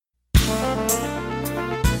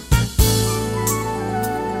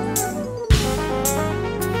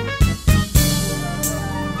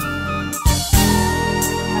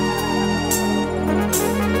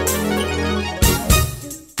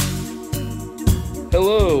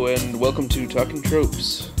Hello, and welcome to Talking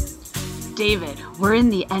Tropes. David, we're in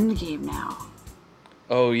the Endgame now.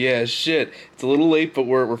 Oh yeah, shit. It's a little late, but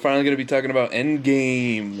we're finally going to be talking about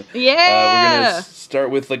Endgame. Yeah! We're going to start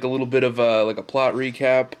with like a little bit of like a plot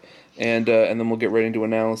recap, and then we'll get right into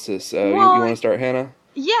analysis. You want to start, Hannah?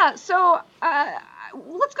 Yeah, so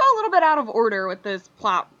let's go a little bit out of order with this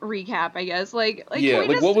plot recap, I guess.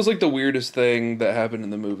 What was like the weirdest thing that happened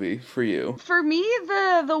in the movie for you? For me,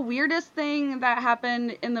 the weirdest thing that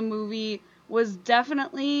happened in the movie was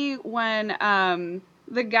definitely when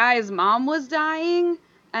the guy's mom was dying,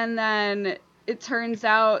 and then it turns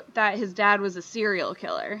out that his dad was a serial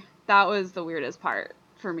killer. That was the weirdest part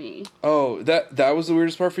for me. Oh, that was the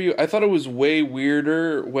weirdest part for you? I thought it was way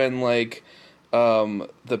weirder when like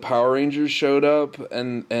the Power Rangers showed up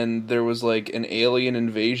and there was like an alien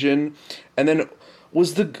invasion, and then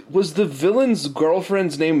was the villain's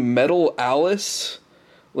girlfriend's name Metal Alice?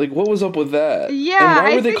 Like, what was up with that? Yeah, and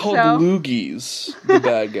why were they think called so. Loogies, the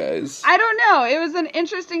bad guys? I don't know. It was an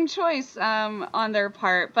interesting choice on their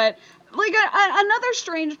part, but like another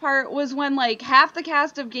strange part was when like half the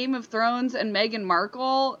cast of Game of Thrones and Meghan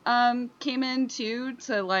Markle came in too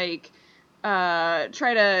to like try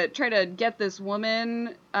to get this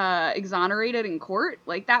woman exonerated in court.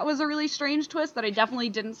 Like, that was a really strange twist that I definitely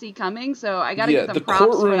didn't see coming, so I gotta give them props for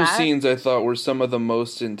that. The courtroom scenes I thought were some of the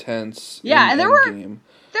most intense in and there Endgame.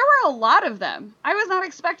 There were a lot of them. I was not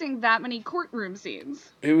expecting that many courtroom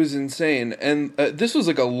scenes. It was insane, and this was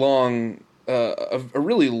like a long, a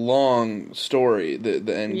really long story. The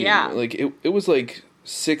Endgame, Yeah. like it was like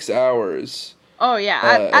 6 hours. Oh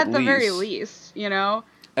yeah, at the least. very least, you know.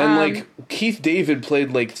 And like Keith David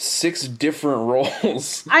played like 6 different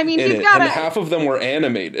roles. I mean, and half of them were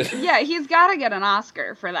animated. Yeah, he's got to get an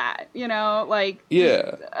Oscar for that. You know, like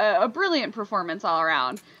a brilliant performance all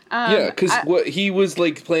around. Because he was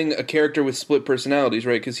like playing a character with split personalities,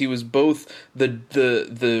 right? Because he was both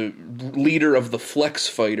the leader of the Flex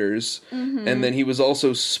Fighters, and then he was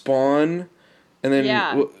also Spawn, and then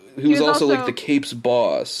he was also like the Cape's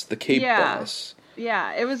boss, the Cape boss.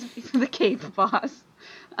 Yeah, it was the Cape boss.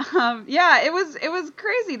 It was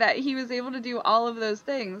crazy that he was able to do all of those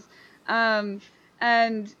things. And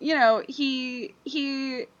you know, he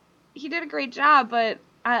did a great job, but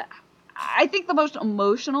I think the most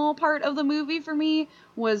emotional part of the movie for me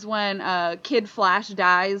was when Kid Flash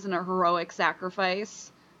dies in a heroic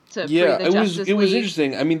sacrifice to free the Justice League. It was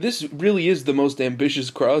interesting. I mean, this really is the most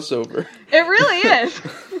ambitious crossover. It really is.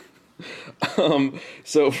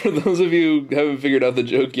 So for those of you who haven't figured out the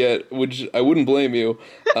joke yet, which I wouldn't blame you,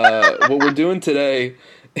 what we're doing today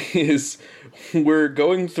is we're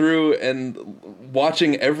going through and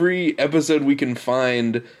watching every episode we can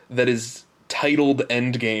find that is titled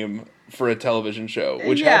Endgame for a television show,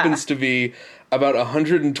 which happens to be about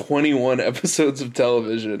 121 episodes of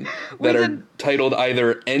television that are titled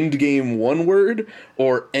either Endgame one word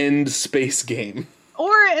or End Space Game.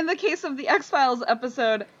 Or, in the case of the X-Files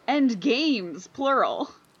episode, End Games,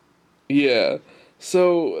 plural. Yeah.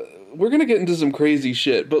 So, we're gonna get into some crazy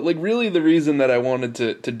shit, but, like, really the reason that I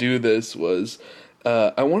wanted to do this was,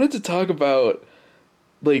 I wanted to talk about,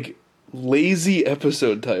 like, lazy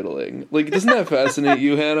episode titling. Like, doesn't that fascinate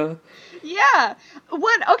you, Hannah? Yeah.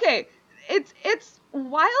 Okay, it's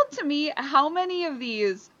wild to me how many of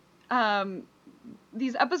these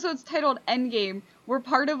episodes titled Endgame were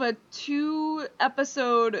part of a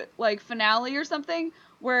 2-episode, like, finale or something,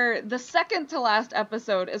 where the second to last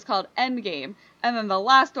episode is called Endgame, and then the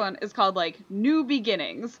last one is called, like, New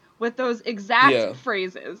Beginnings, with those exact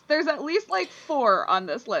phrases. There's at least, like, 4 on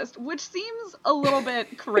this list, which seems a little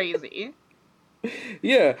bit crazy.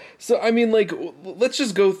 Yeah, so I mean, like, let's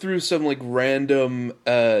just go through some, like, random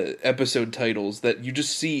episode titles that you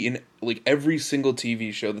just see in, like, every single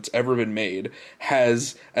TV show that's ever been made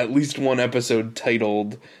has at least one episode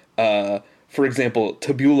titled, for example,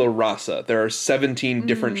 Tabula Rasa. There are 17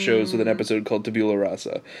 different shows with an episode called Tabula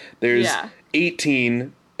Rasa. There's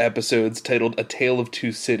 18 episodes titled A Tale of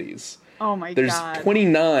Two Cities. Oh my god. There's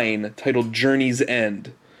 29 titled Journey's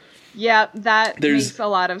End. Yeah, that makes a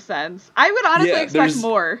lot of sense. I would honestly expect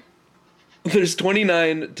more. There's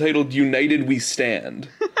 29 titled United We Stand.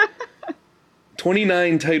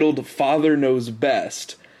 29 titled Father Knows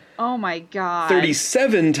Best. Oh my god.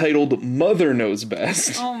 37 titled Mother Knows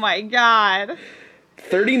Best. Oh my god.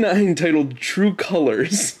 39 titled True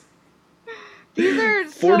Colors. These are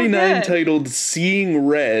 49 titled Seeing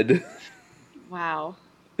Red. Wow.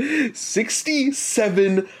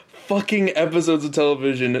 67 fucking episodes of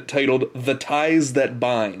television titled The Ties That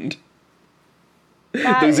Bind.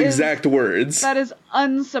 Those exact words. That is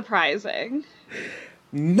unsurprising.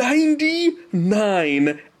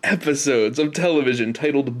 99 episodes of television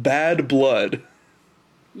titled Bad Blood.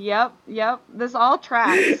 Yep. This all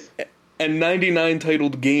tracks. And 99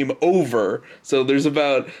 titled Game Over. So there's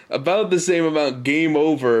about the same amount Game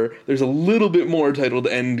Over. There's a little bit more titled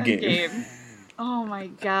Endgame. Oh my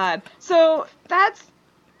god. So that's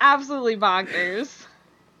absolutely bonkers.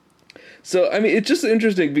 So I mean, it's just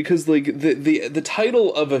interesting because like the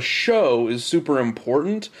title of a show is super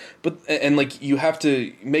important, but and like you have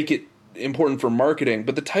to make it important for marketing,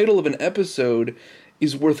 but the title of an episode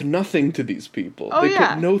is worth nothing to these people. Oh, they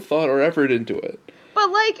yeah. put no thought or effort into it. But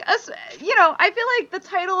like, you know, I feel like the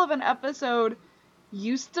title of an episode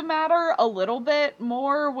used to matter a little bit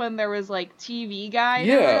more when there was like TV Guide.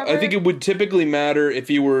 Yeah, or whatever. I think it would typically matter if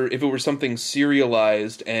it were something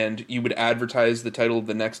serialized and you would advertise the title of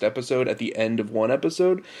the next episode at the end of one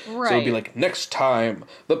episode. Right. So it'd be like, next time,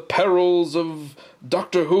 the perils of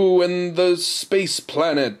Doctor Who and the space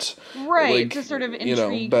planet. Right, like, to sort of intrigue you know,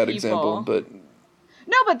 bad people. example, but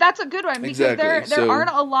No, but that's a good one because Exactly, there so- aren't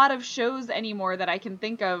a lot of shows anymore that I can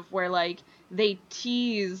think of where like they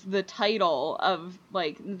tease the title of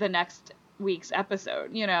like the next week's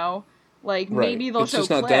episode, you know? Like right. maybe they'll it's show just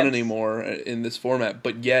not clips. done anymore in this format,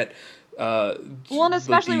 but yet Well, and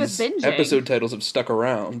especially with these binging. episode titles have stuck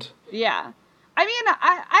around. Yeah. I mean,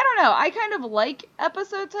 I don't know. I kind of like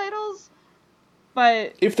episode titles,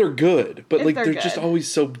 but If they're good, but If like they're they're just good.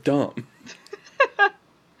 always so dumb.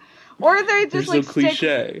 or they They're just so like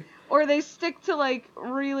cliche. or they stick to like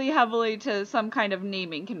really heavily to some kind of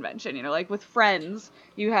naming convention, you know, like with Friends,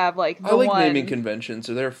 you have like the I like one, naming conventions,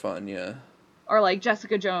 so they're fun, yeah. or like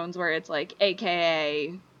Jessica Jones where it's like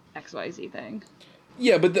AKA XYZ thing.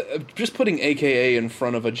 Yeah, but just putting AKA in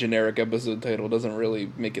front of a generic episode title doesn't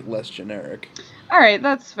really make it less generic. All right,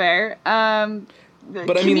 that's fair. But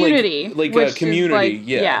I mean, Community, like which a is, Community, like,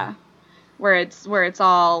 yeah. where it's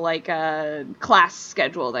all like a class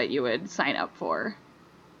schedule that you would sign up for.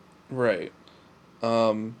 Right.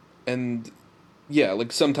 And yeah,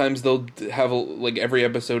 like sometimes they'll have like every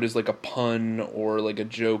episode is like a pun or like a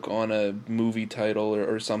joke on a movie title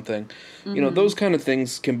or something. Mm-hmm. You know, those kind of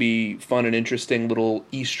things can be fun and interesting little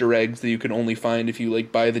Easter eggs that you can only find if you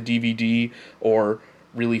like buy the DVD or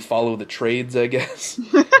really follow the trades, I guess.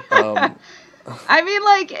 I mean,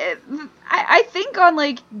 like, I think on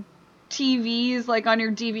like TVs, like on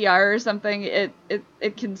your DVR or something, it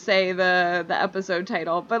can say the episode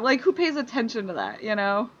title, but like, who pays attention to that, you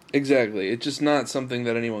know? Exactly. It's just not something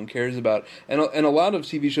that anyone cares about. And a lot of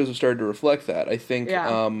TV shows have started to reflect that. I think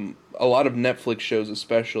Yeah. a lot of Netflix shows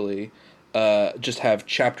especially just have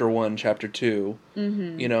chapter 1, chapter 2,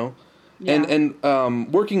 you know? Yeah.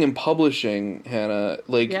 And working in publishing, Hannah,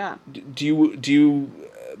 like Yeah. do you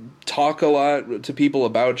talk a lot to people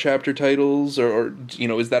about chapter titles or you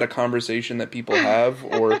know, is that a conversation that people have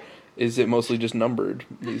or is it mostly just numbered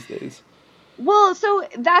these days? Well, so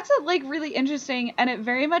that's like really interesting, and it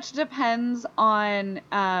very much depends on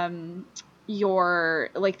your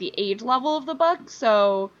like the age level of the book.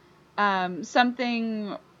 So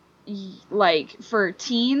something like for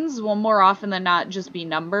teens will more often than not just be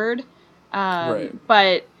numbered. Right.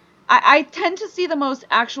 But I tend to see the most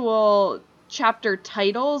actual chapter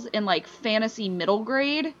titles in like fantasy middle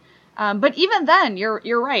grade. But even then,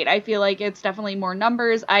 you're right. I feel like it's definitely more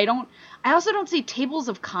numbers. I also don't see tables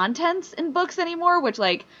of contents in books anymore, which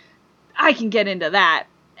like I can get into that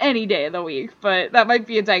any day of the week, but that might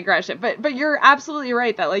be a digression. But you're absolutely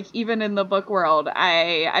right that like even in the book world,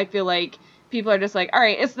 I feel like people are just like, all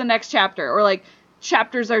right, it's the next chapter, or like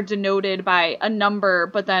chapters are denoted by a number,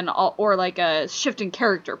 but then or like a shift in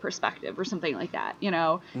character perspective or something like that. You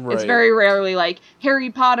know, Right. It's very rarely like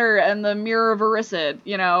Harry Potter and the Mirror of Erised.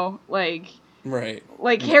 You know, like Right.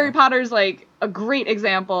 Harry Potter's like a great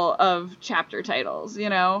example of chapter titles. You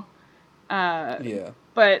know. Yeah.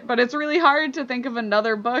 But it's really hard to think of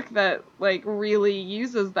another book that like really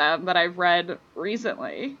uses them that I've read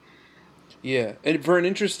recently. Yeah, and for an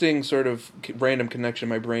interesting sort of random connection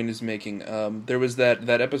my brain is making, there was that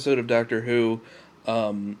episode of Doctor Who,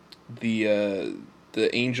 the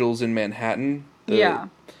Angels in Manhattan.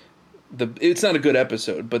 It's not a good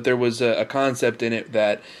episode, but there was a concept in it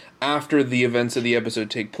that after the events of the episode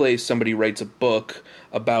take place, somebody writes a book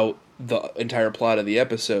about the entire plot of the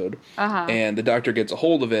episode, and the Doctor gets a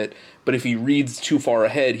hold of it, but if he reads too far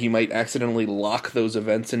ahead, he might accidentally lock those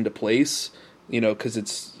events into place, you know, because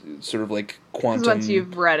it's sort of like quantum Once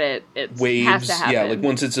you've read it, it waves. has to happen. Yeah, like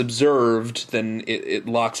once it's observed, then it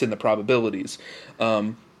locks in the probabilities.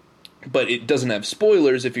 But it doesn't have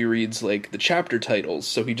spoilers if he reads like the chapter titles,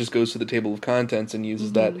 so he just goes to the table of contents and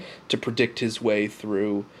uses that to predict his way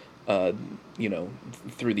through, you know,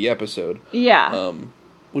 through the episode. Yeah.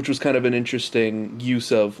 which was kind of an interesting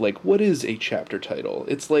use of, like, what is a chapter title?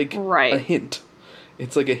 It's like a Right. hint.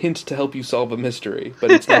 It's like a hint to help you solve a mystery, but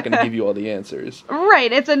it's not going to give you all the answers.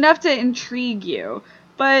 Right, it's enough to intrigue you.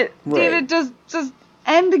 But Right. David, does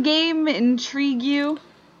Endgame intrigue you?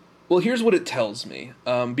 Well, here's what it tells me.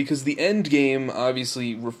 Because the end game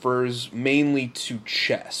obviously refers mainly to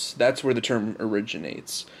chess. That's where the term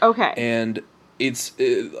originates. Okay. And it's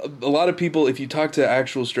a lot of people, if you talk to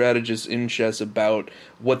actual strategists in chess about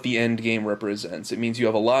what the end game represents, it means you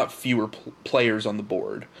have a lot fewer players on the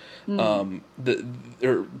board.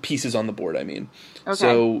 Or pieces on the board, I mean. Okay.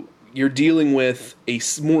 So you're dealing with a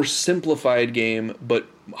more simplified game, but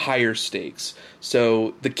higher stakes.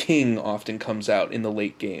 So the king often comes out in the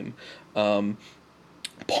late game.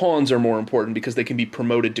 Pawns are more important because they can be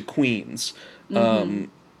promoted to queens.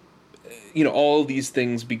 All these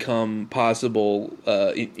things become possible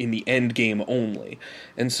in the end game only.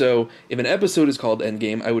 And so if an episode is called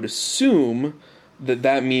Endgame, I would assume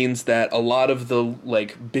that means that a lot of the,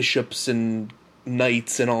 like, bishops and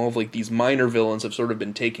knights and all of, like, these minor villains have sort of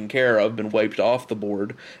been taken care of, been wiped off the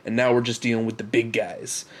board, and now we're just dealing with the big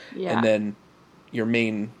guys. Yeah. And then your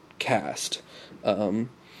main cast.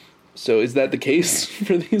 So is that the case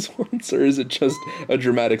for these ones, or is it just a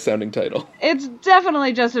dramatic sounding title? It's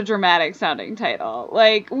definitely just a dramatic sounding title.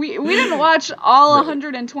 Like, we didn't watch all Right.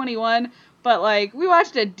 121, but, like, we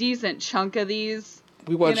watched a decent chunk of these.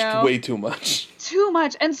 We watched way too much. Too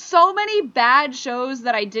much. And so many bad shows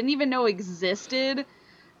that I didn't even know existed,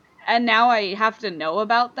 and now I have to know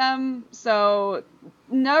about them. So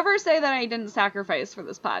never say that I didn't sacrifice for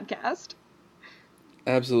this podcast.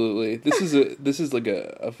 Absolutely. This is like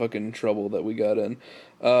a fucking trouble that we got in.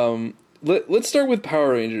 Let's start with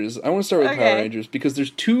Power Rangers. I want to start with Power Rangers because there's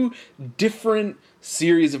two different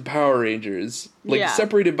series of Power Rangers, like,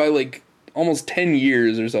 separated by, like, almost 10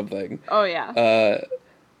 years or something. Oh yeah.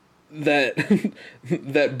 That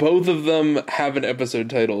that both of them have an episode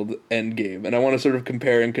titled Endgame, and I want to sort of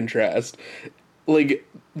compare and contrast. Like,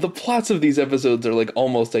 the plots of these episodes are, like,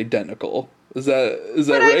 almost identical. Is that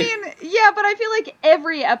but right? I mean, yeah, but I feel like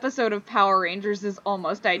every episode of Power Rangers is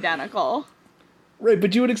almost identical. Right,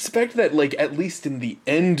 but you would expect that, like, at least in the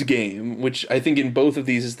end game, which I think in both of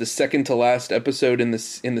these is the second to last episode in the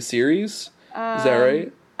series. Is that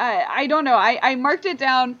right? I don't know. I marked it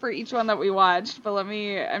down for each one that we watched, but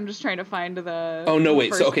I'm just trying to find the. Oh no,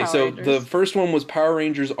 wait. So Rangers. The first one was Power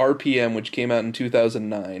Rangers RPM, which came out in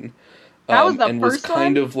 2009. That was the and first was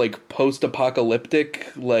kind one? of, like,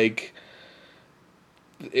 post-apocalyptic, like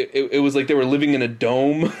it was like they were living in a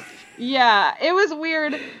dome. Yeah, it was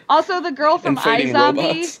weird. Also, the girl from And fighting iZombie,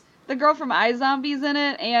 robots. the girl from iZombie's in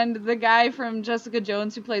it, and the guy from Jessica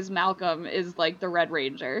Jones who plays Malcolm is, like, the Red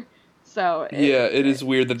Ranger. So It is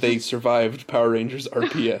weird that they survived Power Rangers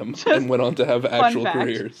RPM and went on to have actual fact.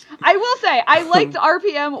 careers. I will say, I liked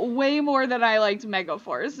RPM way more than I liked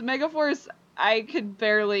Megaforce. Megaforce, I could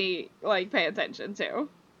barely, like, pay attention to.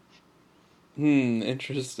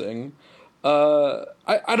 Interesting.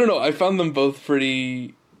 I don't know. I found them both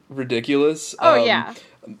pretty ridiculous. Oh, yeah.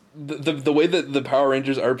 The way that the Power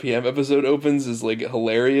Rangers RPM episode opens is, like,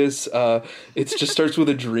 hilarious. It just starts with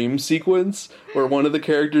a dream sequence where one of the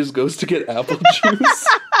characters goes to get apple juice,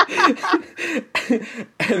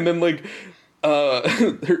 and then, like,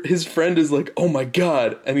 his friend is like, "Oh my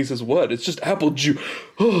god," and he says, "What? It's just apple juice."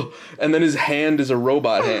 Oh, and then his hand is a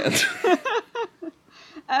robot hand.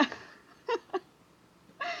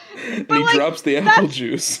 And he, like, drops the apple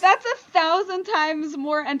juice. That's 1,000 times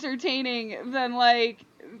more entertaining than, like,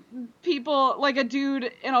 people, like, a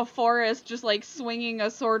dude in a forest just, like, swinging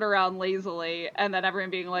a sword around lazily, and then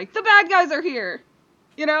everyone being like, the bad guys are here.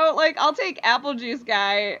 You know, like, I'll take apple juice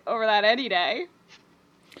guy over that any day.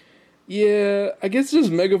 Yeah, I guess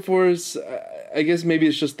just Megaforce, I guess maybe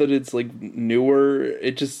it's just that it's, like, newer.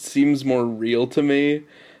 It just seems more real to me.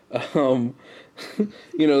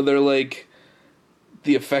 They're like,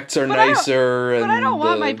 the effects are nicer. But I don't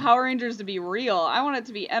want my Power Rangers to be real. I want it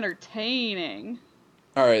to be entertaining.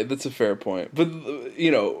 Alright, that's a fair point. But,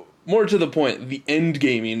 more to the point, the end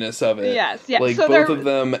gaminess of it. Yes, yeah. Like, so both of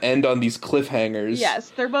them end on these cliffhangers.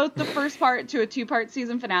 Yes, they're both the first part to a 2-part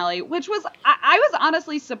season finale, which was, I was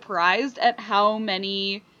honestly surprised at how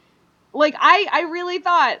many, like, I really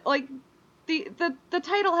thought, like, the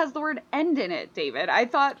title has the word end in it, David. I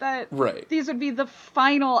thought that these would be the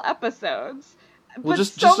final episodes. Well, but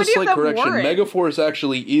just so a slight correction. weren't. Megaforce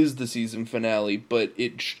actually is the season finale, but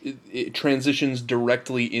it transitions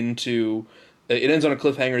directly into... It ends on a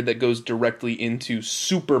cliffhanger that goes directly into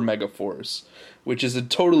Super Megaforce, which is a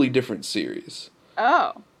totally different series.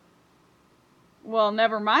 Oh. Well,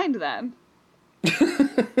 never mind then.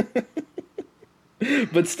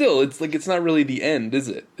 But still, it's like it's not really the end, is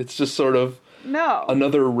it? It's just sort of No.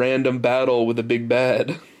 another random battle with a big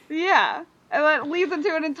bad. Yeah. And that leads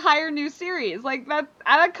into an entire new series. Like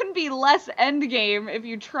that couldn't be less Endgame if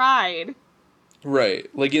you tried. Right.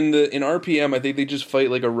 Like in RPM, I think they just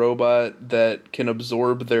fight like a robot that can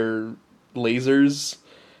absorb their lasers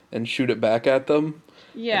and shoot it back at them. And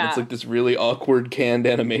it's Yeah. like this really awkward canned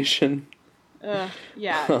animation.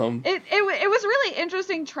 Yeah. Um, It was really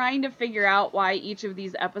interesting trying to figure out why each of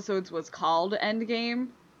these episodes was called Endgame,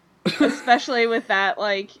 especially with that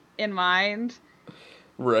like in mind.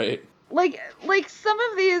 right. Like some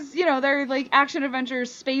of these, they're like action adventure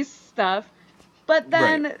space stuff, but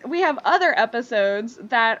then Right. we have other episodes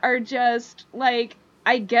that are just like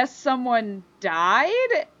I guess someone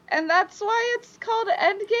died and that's why it's called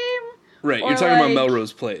Endgame. Right. Or You're talking about like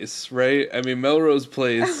Melrose Place, right? I mean, Melrose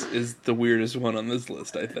Place is the weirdest one on this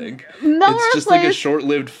list, I think. It's Melrose just like a Place.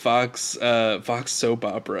 short-lived Fox soap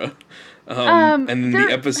opera. And the There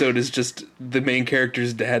episode is just the main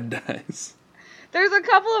character's dad dies. there's a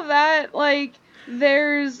couple of that like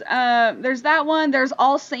there's that one. There's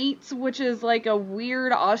All Saints, which is like a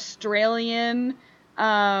weird Australian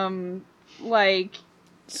like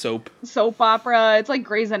Soap. soap opera. It's like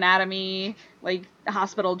Grey's Anatomy, like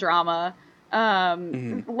hospital drama.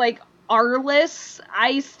 Like Arliss,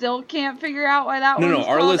 I still can't figure out why that No, one no, was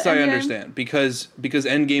called Arliss I Endgame. understand because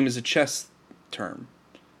Endgame is a chess term.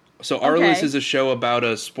 So Arliss Okay. is a show about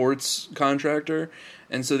a sports contractor,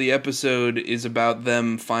 and so the episode is about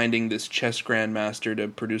them finding this chess grandmaster to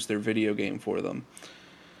produce their video game for them.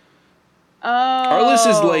 Oh. Arliss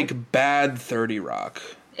is like bad 30 Rock.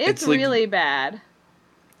 It's like, really bad.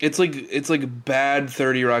 It's like bad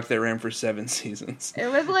 30 Rock that ran for 7 seasons.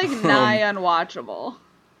 It was like nigh unwatchable.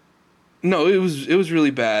 No, it was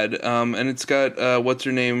really bad. And it's got what's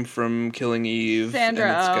her name from Killing Eve,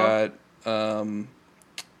 Sandra and it's got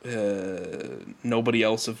nobody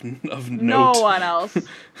else of note. No one else.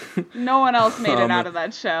 No one else made it out of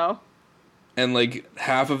that show. And like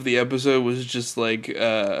half of the episode was just like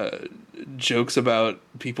jokes about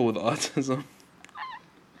people with autism.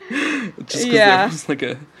 Just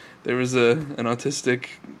because there was an autistic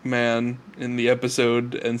man in the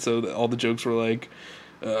episode, and so all the jokes were like,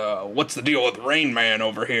 "What's the deal with Rain Man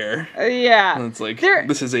over here?" Yeah. And it's like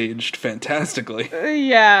this has aged fantastically.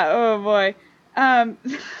 Yeah. Oh boy.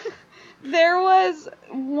 There was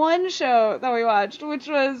one show that we watched, which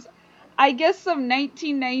was, I guess, some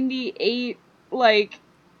 1998 like.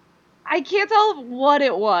 I can't tell what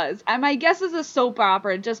it was. And my guess is a soap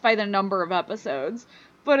opera just by the number of episodes.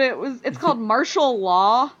 But it's called Martial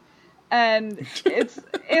Law, and it's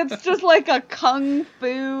just like a kung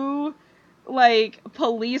fu like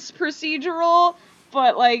police procedural,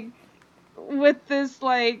 but like with this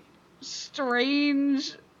like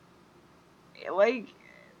strange like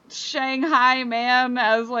Shanghai man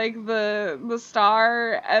as like the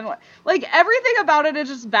star, and like everything about it is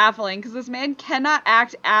just baffling because this man cannot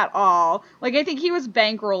act at all. Like I think he was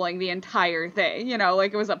bankrolling the entire thing,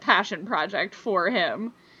 like it was a passion project for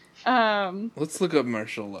him. Let's look up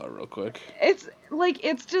martial law real quick.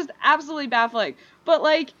 It's just absolutely baffling. But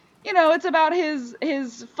like, it's about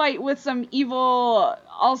his fight with some evil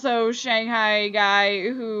also Shanghai guy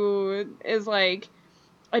who is like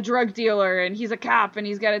a drug dealer, and he's a cop, and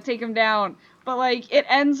he's got to take him down. But like, it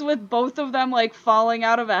ends with both of them like falling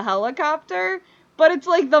out of a helicopter. But it's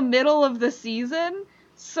like the middle of the season,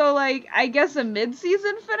 so like I guess a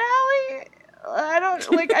mid-season finale.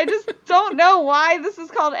 I just don't know why this is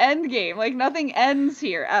called Endgame. Like nothing ends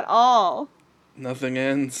here at all. Nothing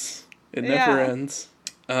ends. It never ends.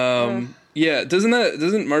 Yeah,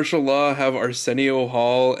 doesn't Martial Law have Arsenio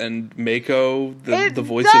Hall and Mako, the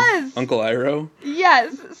voice of Uncle Iroh?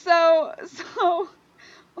 Yes. So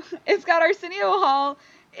it's got Arsenio Hall.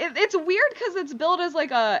 It's weird because it's billed as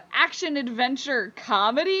like a action adventure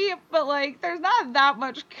comedy, but like there's not that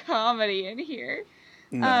much comedy in here.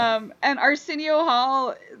 No. And Arsenio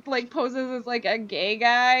Hall like poses as like a gay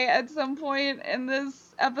guy at some point in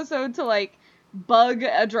this episode to like bug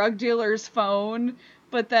a drug dealer's phone,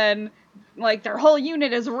 but then like their whole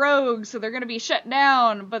unit is rogue, so they're gonna be shut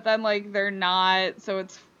down, but then like they're not, so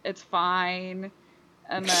it's fine.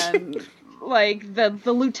 And then like the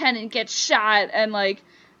lieutenant gets shot, and like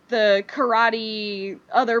the karate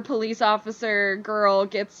other police officer girl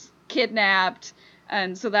gets kidnapped,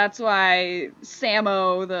 and so that's why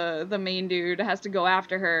Sammo, the main dude, has to go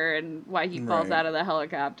after her, and why he falls out of the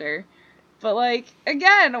helicopter. But like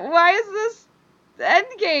again, why is this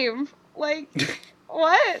Endgame? Like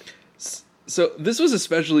what? So this was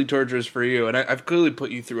especially torturous for you, and I've clearly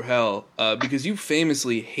put you through hell because you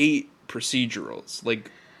famously hate procedurals.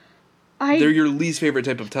 Like They're your least favorite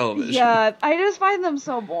type of television. Yeah, I just find them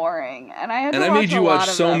so boring, and I made you watch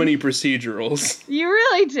so many procedurals. You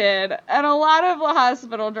really did, and a lot of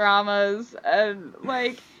hospital dramas, and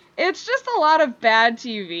like it's just a lot of bad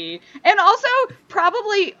TV, and also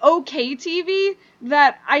probably okay TV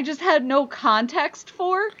that I just had no context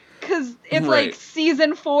for, because it's like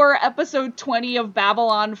season 4, episode 20 of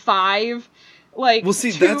Babylon 5. Like, well,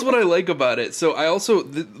 see, that's what I like about it. So I also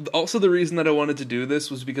the reason that I wanted to do this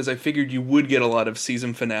was because I figured you would get a lot of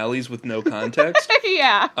season finales with no context.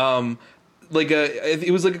 Yeah.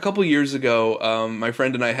 It was like a couple years ago. My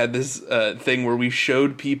friend and I had this thing where we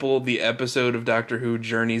showed people the episode of Doctor Who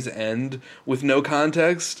Journey's End with no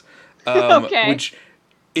context. Okay. Which,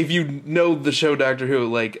 if you know the show Doctor Who,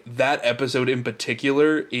 like that episode in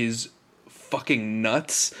particular is fucking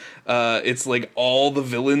nuts. It's like all the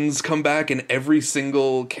villains come back and every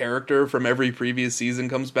single character from every previous season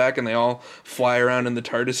comes back and they all fly around in the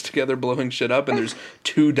TARDIS together blowing shit up, and there's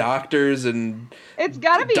 2 doctors and it's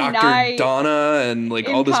gotta be Dr. Donna and like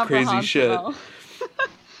all this crazy shit.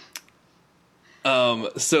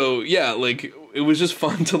 So yeah, like it was just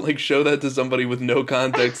fun to like show that to somebody with no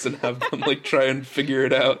context and have them like try and figure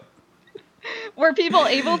it out. Were people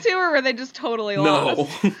able to, or were they just totally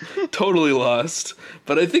lost? No, totally lost.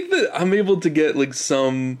 But I think that I'm able to get like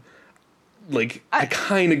some, like I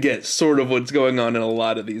kind of get sort of what's going on in a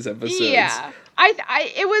lot of these episodes. Yeah,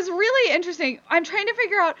 it was really interesting. I'm trying to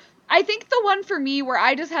figure out. I think the one for me where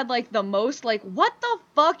I just had like the most like what the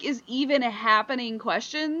fuck is even happening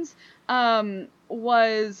questions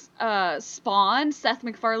was Spawn, Seth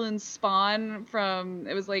MacFarlane's Spawn from,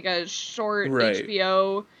 it was like a short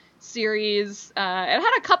HBO series. It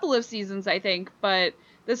had a couple of seasons, I think, but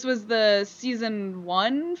this was the season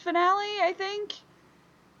 1 finale, I think.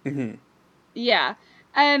 Mm-hmm. Yeah,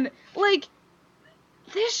 and like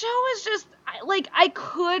this show is just like I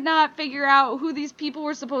could not figure out who these people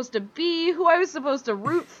were supposed to be, who I was supposed to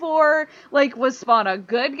root for. Like, was Spawn a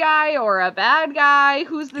good guy or a bad guy?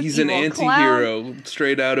 Who's this? He's an anti-hero,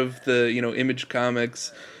 straight out of the Image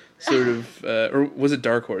Comics. Sort of, or was it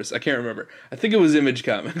Dark Horse? I can't remember. I think it was Image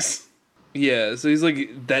Comics. Yeah, so he's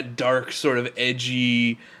like that dark, sort of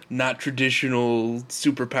edgy, not traditional,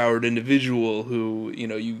 superpowered individual who,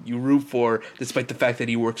 you root for, despite the fact that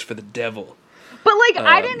he works for the devil. But, like,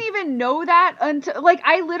 I didn't even know that until, like,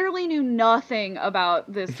 I literally knew nothing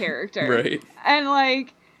about this character. Right. And,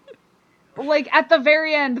 like, at the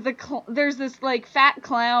very end, there's this, like, fat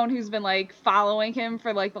clown who's been, like, following him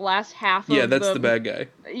for, like, the last half of Yeah, that's the bad guy.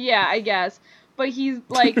 Yeah, I guess. But he's,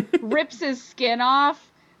 like, rips his skin off,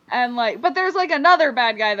 and, like, but there's, like, another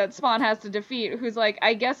bad guy that Spawn has to defeat, who's, like,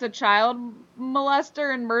 I guess a child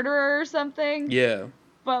molester and murderer or something. Yeah.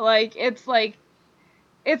 But, like, it's, like,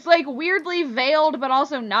 weirdly veiled, but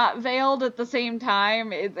also not veiled at the same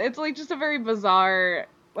time. It's, like, just a very bizarre,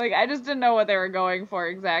 like, I just didn't know what they were going for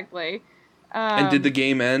exactly. And did the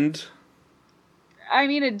game end? I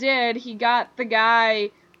mean, it did. He got the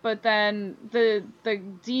guy, but then the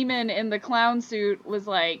demon in the clown suit was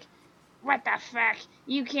like, "What the fuck?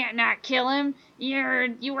 You can't not kill him.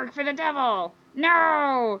 You work for the devil.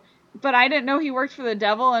 No!" But I didn't know he worked for the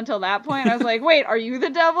devil until that point. I was like, "Wait, are you the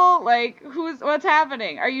devil? Like, what's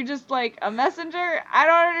happening? Are you just like a messenger? I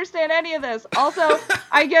don't understand any of this." Also,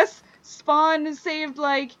 I guess Spawn saved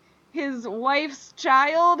like his wife's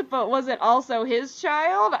child, but was it also his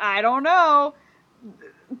child? I don't know.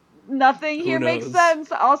 Nothing here makes sense.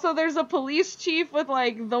 Also, there's a police chief with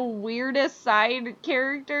like the weirdest side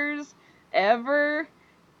characters ever,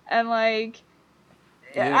 and like,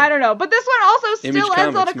 yeah. I don't know. But this one also still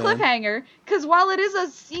ends on a cliffhanger, because while it is a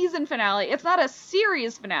season finale, it's not a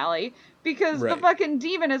series finale, because the fucking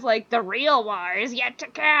demon is like, the real war is yet to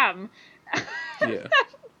come. Yeah.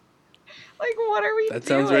 Like, what are we doing? That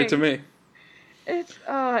sounds right to me. It's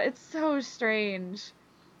so strange.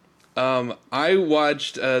 I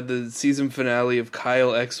watched the season finale of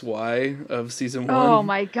Kyle XY of season 1. Oh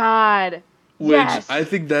my god. Which I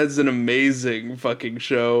think that's an amazing fucking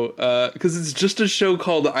show. Because it's just a show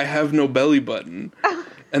called I Have No Belly Button.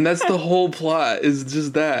 And that's the whole plot, is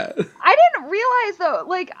just that. I didn't realize, though,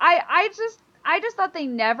 like, I just thought they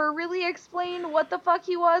never really explained what the fuck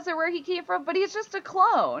he was or where he came from, but he's just a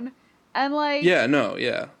clone. And, like... Yeah, no,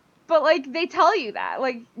 yeah. But, like, they tell you that.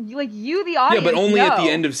 Like you, the audience, yeah, but only know. at the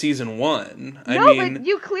end of season 1. But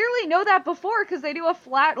you clearly know that before, because they do a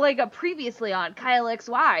flat, like, a previously on Kyle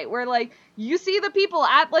XY, where, like, you see the people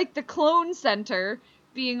at, like, the clone center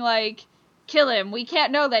being like, kill him, we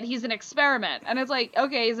can't know that he's an experiment. And it's like,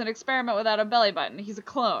 okay, he's an experiment without a belly button. He's a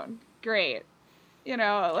clone. Great. You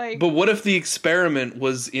know, like... But what if the experiment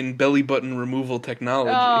was in belly button removal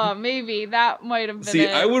technology? Oh, maybe. That might have been See,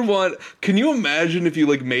 it. I would want... Can you imagine if you,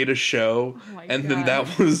 like, made a show, and then God.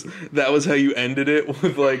 that was how you ended it,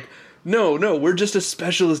 with, like, no, we're just a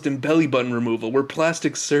specialist in belly button removal. We're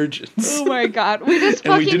plastic surgeons. Oh my God. We just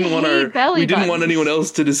and fucking hate belly we didn't want buttons. anyone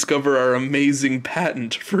else to discover our amazing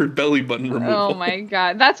patent for belly button removal. Oh my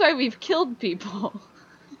God. That's why we've killed people.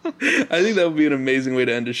 I think that would be an amazing way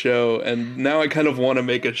to end a show, and now I kind of want to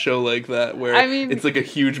make a show like that, where it's like a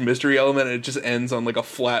huge mystery element and it just ends on like a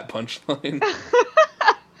flat punchline.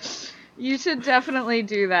 You should definitely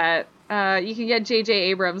do that. You can get J.J.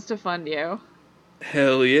 Abrams to fund you.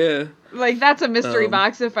 Hell yeah. Like, that's a mystery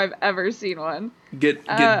box if I've ever seen one. Get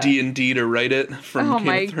D&D to write it from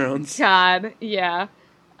Game of Thrones. Oh my God, yeah.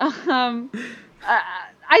 I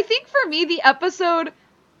think for me, the episode,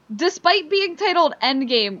 despite being titled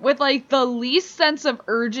Endgame, with, like, the least sense of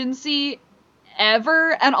urgency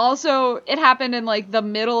ever, and also it happened in, like, the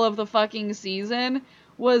middle of the fucking season,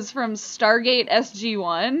 was from Stargate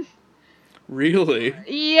SG-1. Really?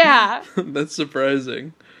 Yeah. That's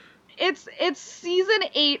surprising. It's season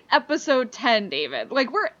 8, episode 10, David.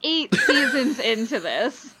 Like, we're 8 seasons into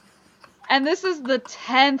this. And this is the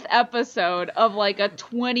 10th episode of, like, a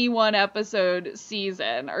 21-episode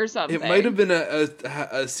season or something. It might have been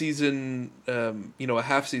a season, a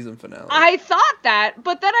half-season finale. I thought that,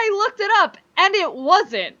 but then I looked it up, and it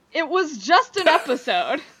wasn't. It was just an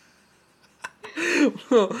episode.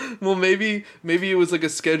 well, maybe it was like a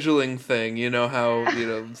scheduling thing. You know how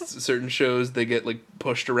certain shows, they get like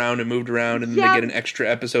pushed around and moved around, and then they get an extra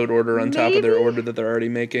episode order on top of their order that they're already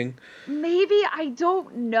making. Maybe, I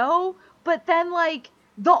don't know. But then, like,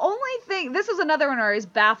 the only thing... This is another one where I was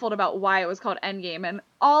baffled about why it was called Endgame, and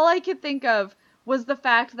all I could think of was the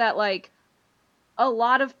fact that, like, a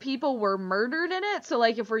lot of people were murdered in it. So,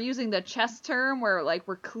 like, if we're using the chess term where, like,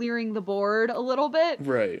 we're clearing the board a little bit.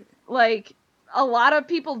 Right. Like, a lot of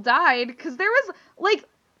people died, because there was, like...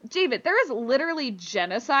 David, there is literally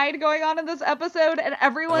genocide going on in this episode, and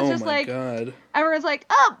everyone's just like... God. Everyone's like,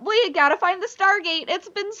 oh, we gotta find the Stargate. It's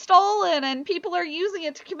been stolen, and people are using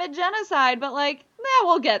it to commit genocide, but, like,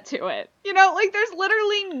 we'll get to it. You know, like, there's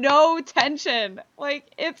literally no tension. Like,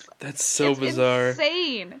 it's... That's so bizarre.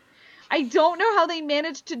 Insane. I don't know how they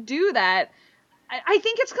managed to do that. I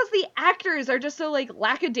think it's because the actors are just so, like,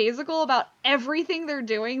 lackadaisical about everything they're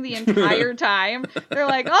doing the entire time. They're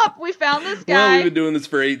like, oh, we found this guy. Well, we've been doing this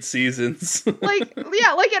for 8 seasons. Like,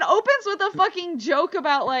 yeah, like, it opens with a fucking joke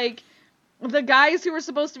about, like, the guys who were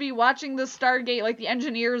supposed to be watching the Stargate, like, the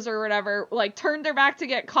engineers or whatever, like, turned their back to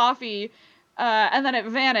get coffee, and then it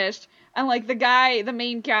vanished. And, like, the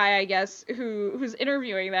main guy, I guess, who's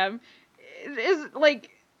interviewing them, is, like...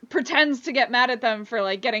 pretends to get mad at them for,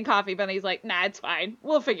 like, getting coffee, but he's like, nah, it's fine.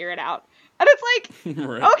 We'll figure it out. And it's like,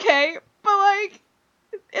 right. Okay, but, like,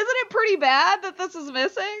 isn't it pretty bad that this is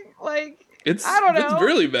missing? Like, I don't know. It's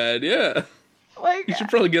really bad, yeah. Like, you should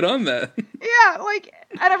probably get on that. Yeah, like,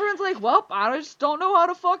 and everyone's like, well, I just don't know how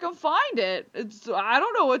to fucking find it. I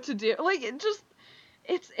don't know what to do. Like,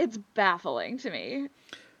 it's baffling to me.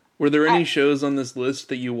 Were there any shows on this list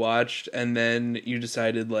that you watched and then you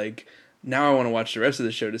decided, like, now I want to watch the rest of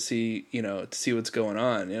the show to see what's going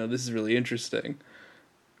on. This is really interesting.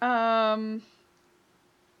 No.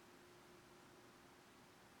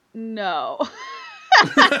 There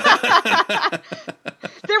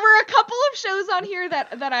were a couple of shows on here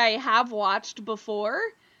that I have watched before.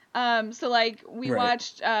 So, like, we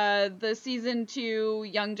watched the season 2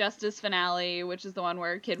 Young Justice finale, which is the one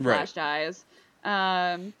where Kid Flash dies.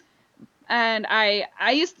 And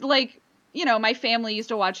I used to, like... my family used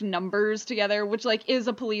to watch Numbers together, which, like, is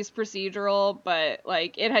a police procedural, but,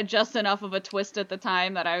 like, it had just enough of a twist at the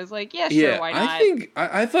time that I was like, yeah, sure, why not?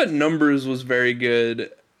 I thought Numbers was very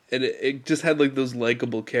good, and it just had, like, those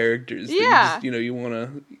likable characters. Yeah. That you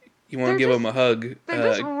want to give them a hug. They're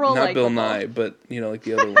just real not likable. Bill Nye, but, like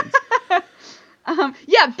the other ones.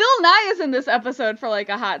 Yeah, Bill Nye is in this episode for, like,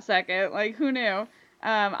 a hot second. Like, who knew?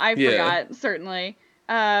 I forgot, certainly.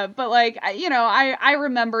 But, like, I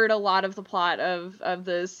remembered a lot of the plot of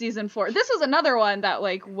the season 4. This was another one that,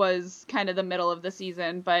 like, was kind of the middle of the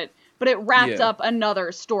season, but it wrapped up another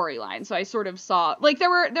storyline. So I sort of saw, like, there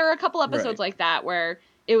were a couple episodes like that where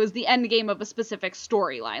it was the end game of a specific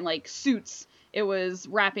storyline, like Suits. It was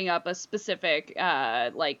wrapping up a specific,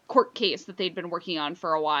 like, court case that they'd been working on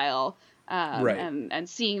for a while, and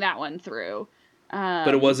seeing that one through.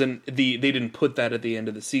 But it wasn't they didn't put that at the end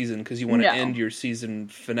of the season because you want to end your season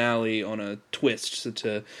finale on a twist, so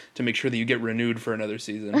to make sure that you get renewed for another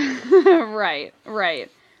season. Right.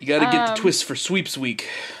 You got to get the twist for Sweeps Week.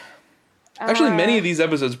 Actually, many of these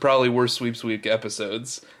episodes probably were Sweeps Week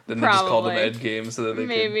episodes. Then they just called them Endgame so that they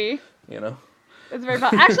maybe could, you know. It's very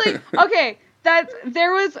fun. Actually, okay,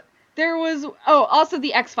 there was also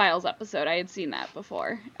the X-Files episode. I had seen that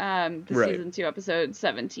before. The season 2 episode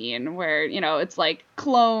 17, where, you know, it's like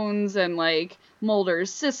clones and like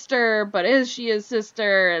Mulder's sister, but is she his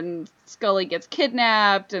sister? And Scully gets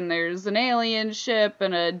kidnapped, and there's an alien ship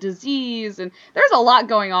and a disease, and there's a lot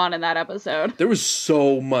going on in that episode. There was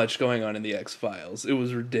so much going on in the X-Files. It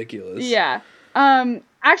was ridiculous. Yeah.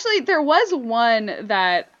 Actually, there was one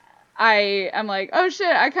that I am like, oh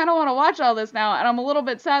shit, I kind of want to watch all this now, and I'm a little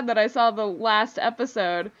bit sad that I saw the last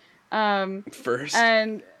episode. First.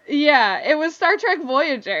 And yeah, it was Star Trek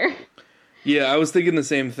Voyager. Yeah, I was thinking the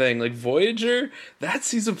same thing. Like, Voyager, that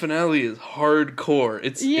season finale is hardcore.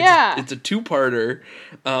 It's a 2-parter,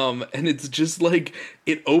 and it's just like,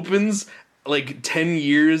 it opens like 10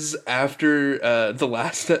 years after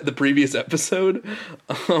the previous episode.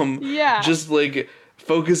 Just like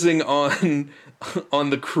focusing on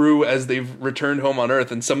the crew as they've returned home on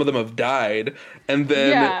Earth, and some of them have died, and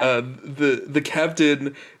then the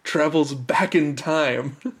captain travels back in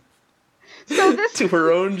time to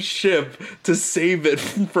her own ship to save it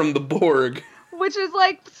from the Borg. Which is,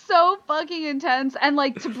 like, so fucking intense, and,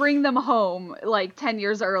 like, to bring them home, like, 10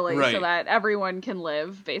 years early so that everyone can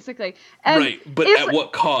live, basically. And but at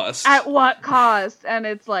what cost? At what cost? And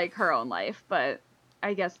it's, like, her own life, but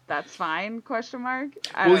I guess that's fine, question mark?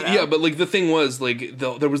 I don't know. Yeah, but, like, the thing was, like,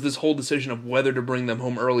 there was this whole decision of whether to bring them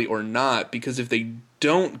home early or not, because if they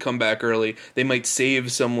don't come back early, they might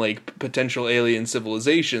save some, like, potential alien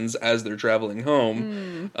civilizations as they're traveling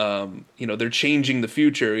home. You know, they're changing the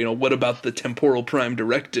future. You know, what about the temporal prime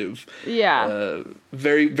directive? Yeah.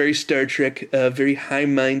 Very, very Star Trek, very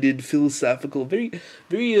high-minded, philosophical,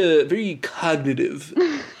 very cognitive.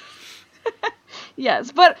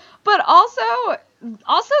 Yes, but also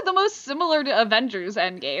the most similar to Avengers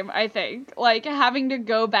Endgame, I think. Like, having to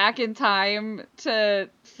go back in time to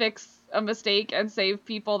fix a mistake and save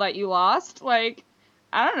people that you lost. Like,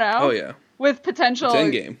 I don't know. Oh, yeah. With It's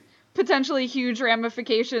Endgame. potentially huge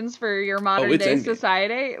ramifications for your modern day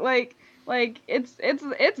society. Like it's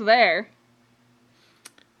there.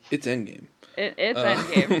 It's Endgame. It's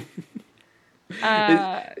Endgame.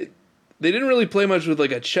 They didn't really play much with,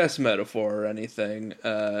 like, a chess metaphor or anything.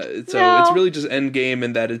 It's really just Endgame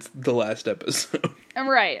in that it's the last episode.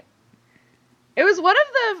 Right. It was one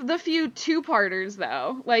of the few 2-parters,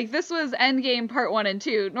 though. Like, this was Endgame Part 1 and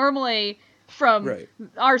 2. Normally, from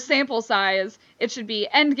our sample size, it should be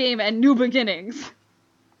Endgame and New Beginnings.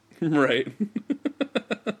 Right.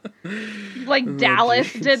 Like,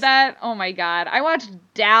 Dallas did that. Oh my god. I watched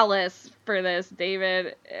Dallas for this,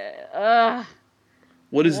 David.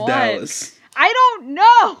 What is Dallas? I don't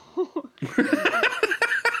know!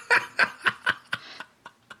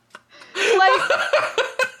 Like,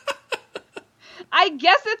 I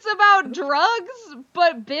guess it's about drugs,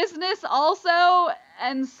 but business also,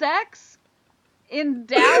 and sex in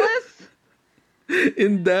Dallas.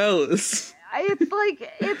 In Dallas. It's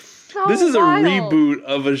like, it's so This is wild. a reboot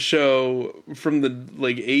of a show from the,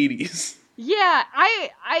 like, 80s. Yeah,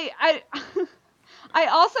 I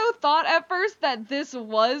also thought at first that this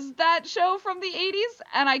was that show from the 80s,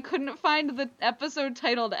 and I couldn't find the episode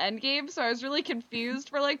titled Endgame, so I was really confused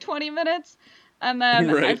for like 20 minutes. And then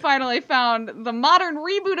I finally found the modern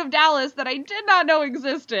reboot of Dallas that I did not know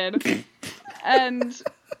existed. And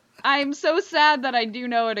I'm so sad that I do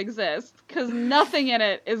know it exists, because nothing in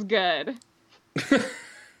it is good.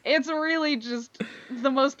 It's really just the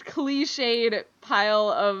most cliched pile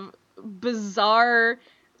of bizarre,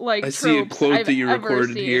 like, I see a quote I've that you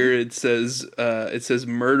recorded seen. here. It says,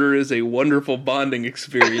 murder is a wonderful bonding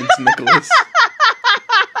experience, Nicholas.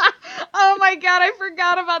 Oh my god, I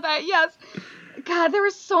forgot about that. Yes. God, there were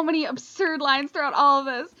so many absurd lines throughout all of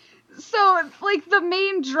this. So, like, the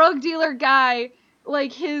main drug dealer guy,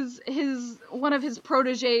 like, one of his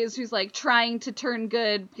proteges who's, like, trying to turn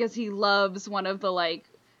good because he loves one of the, like,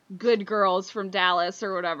 good girls from Dallas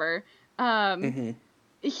or whatever.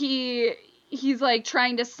 He's, like,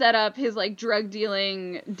 trying to set up his, like, drug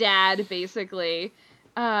dealing dad, basically.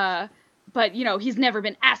 But, you know, he's never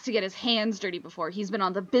been asked to get his hands dirty before. He's been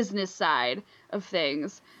on the business side of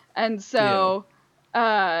things. And so,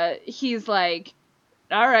 he's like,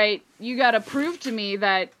 all right, you gotta prove to me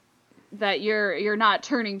that you're not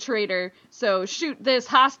turning traitor, so shoot this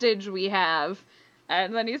hostage we have.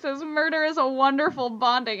 And then he says, murder is a wonderful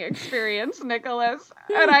bonding experience, Nicholas.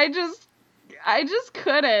 And I just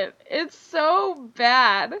couldn't. It's so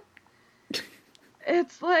bad.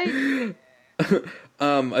 It's like...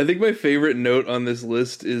 I think my favorite note on this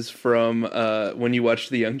list is from when you watched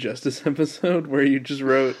the Young Justice episode where you just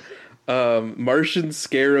wrote, Martian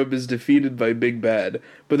Scarab is defeated by Big Bad,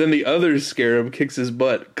 but then the other Scarab kicks his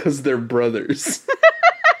butt because they're brothers.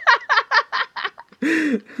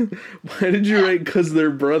 Why did you write because they're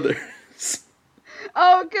brothers?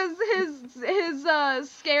 Oh, because his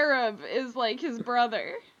Scarab is like his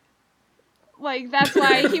brother. Like, that's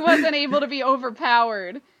why he wasn't able to be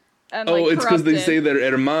overpowered. And, like, it's because they corrupted. say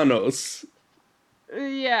they're hermanos.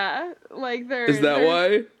 Yeah, like they're... Is that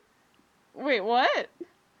why? Wait, what?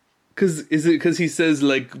 Is it because he says,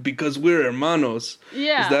 like, because we're hermanos?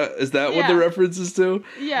 Yeah. Is that what the reference is to?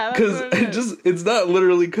 Yeah, that's Because what it is. it's not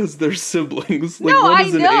literally because they're siblings. Like, No, one I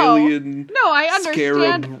is an know. alien No, I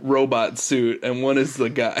understand. scarab robot suit, and one is the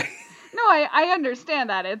guy. No, I understand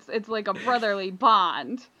that. It's like a brotherly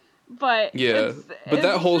bond. But Yeah, but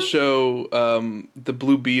that whole show, the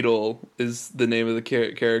Blue Beetle is the name of the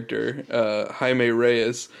character, Jaime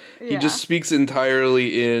Reyes. He just speaks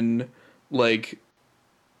entirely in, like,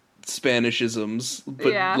 Spanishisms,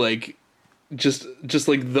 but, like, just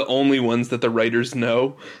like the only ones that the writers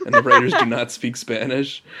know, and the writers do not speak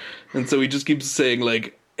Spanish. And so he just keeps saying,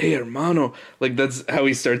 like, hey, hermano. Like, that's how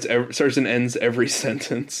he starts and ends every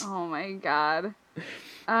sentence. Oh my god.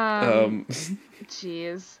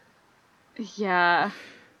 Jeez. Yeah.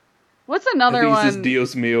 What's another I think one? he says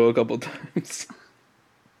Dios mío a couple times.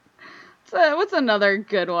 What's another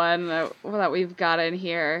good one that we've got in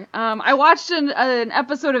here? I watched an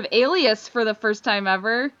episode of Alias for the first time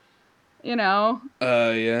ever. You know.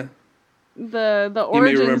 Yeah. The origins. You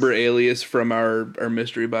may remember Alias from our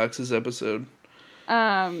Mystery Boxes episode.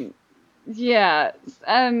 Yeah,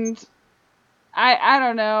 and I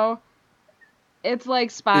don't know. It's like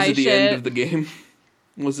spy shit. Is it the end of the game?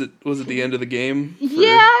 Was it the end of the game?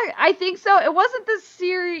 Yeah, I think so. It wasn't the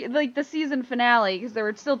series, like the season finale, because there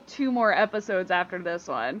were still 2 more episodes after this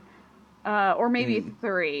one, or maybe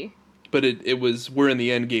 3. But it was we're in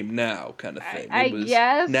the end game now kind of thing. I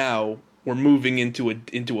guess now we're moving into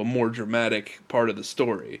a more dramatic part of the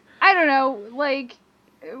story. I don't know, like,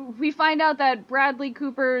 we find out that Bradley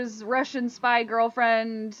Cooper's Russian spy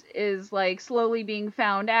girlfriend is, like, slowly being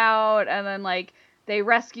found out, and then, like, they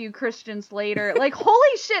rescue Christian Slater. Like,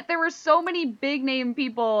 holy shit, there were so many big-name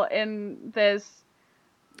people in this.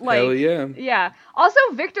 Like, hell yeah. Yeah. Also,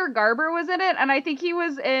 Victor Garber was in it, and I think he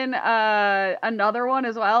was in another one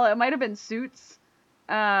as well. It might have been Suits.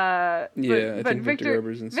 I think Victor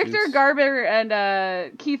Garber's in Victor Suits. Garber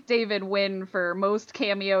and Keith David win for most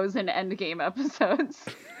cameos in Endgame episodes.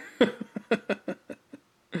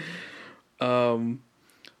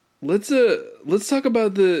 Let's talk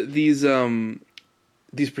about these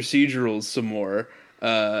procedurals some more.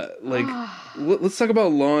 Let's talk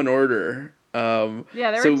about Law and Order. Yeah,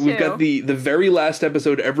 there were 2. So we've got the very last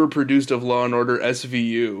episode ever produced of Law and Order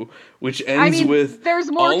SVU, which ends with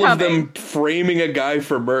there's more all coming. of them framing a guy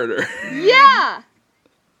for murder. Yeah!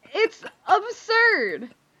 It's absurd.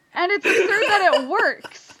 And it's absurd that it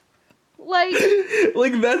works. Like,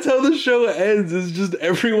 that's how the show ends, is just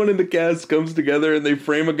everyone in the cast comes together and they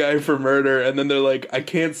frame a guy for murder, and then they're like, I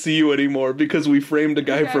can't see you anymore because we framed a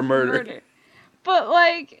guy for murder. But,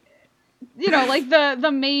 like, you know, like,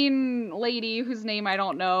 the main lady, whose name I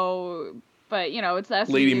don't know, but, you know, it's the SVU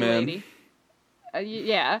Lady Man. lady.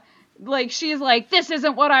 Yeah. Like, she's like, this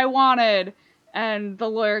isn't what I wanted. And the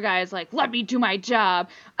lawyer guy is like, let me do my job.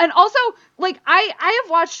 And also, like, I have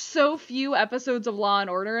watched so few episodes of Law and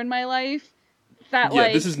Order in my life that, like...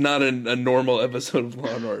 Yeah, this is not a normal episode of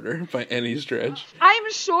Law and Order by any stretch.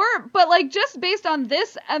 I'm sure, but, like, just based on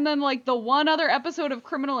this and then, like, the one other episode of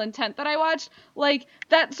Criminal Intent that I watched, like,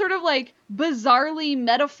 that sort of, like, bizarrely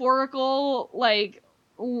metaphorical, like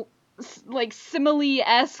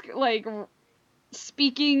simile-esque, like,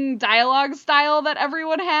 speaking dialogue style that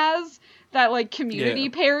everyone has, that, like, Community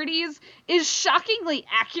parodies, is shockingly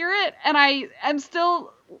accurate, and I am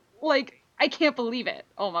still, like... I can't believe it,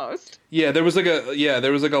 almost. Yeah, there was like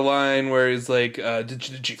a line where he's like,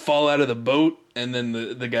 did she fall out of the boat? And then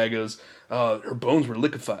the guy goes, her bones were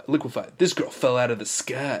liquefied. This girl fell out of the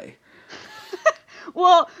sky.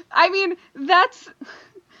 Well, I mean, that's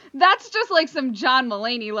just like some John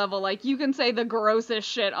Mulaney level. Like, you can say the grossest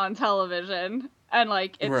shit on television, and,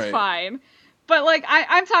 like, it's fine. But, like,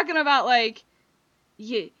 I'm talking about, like,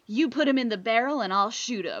 you put him in the barrel and I'll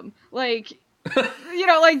shoot him. Like... you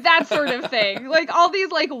know, like, that sort of thing. Like, all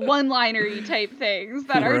these, like, one-liner-y type things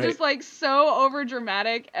that are just, like, so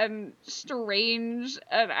over-dramatic and strange,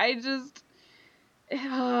 and I just...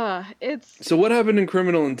 it's... So what happened in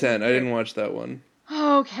Criminal Intent? I didn't watch that one.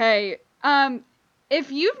 Okay.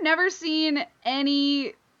 If you've never seen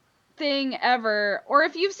anything thing ever, or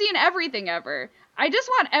if you've seen everything ever, I just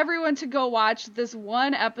want everyone to go watch this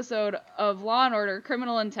one episode of Law & Order: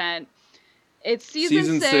 Criminal Intent. It's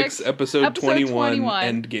season 6, episode 21,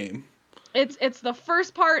 Endgame. It's the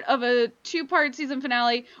first part of a 2-part season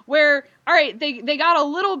finale where, all right, they got a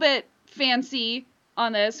little bit fancy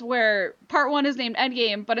on this, where part 1 is named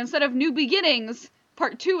Endgame, but instead of New Beginnings,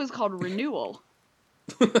 part 2 is called Renewal.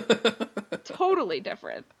 Totally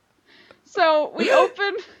different. So we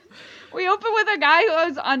open with a guy who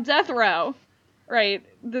was on death row, right?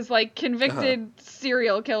 This like convicted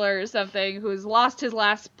serial killer or something who's lost his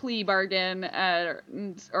last plea bargain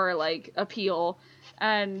or like appeal,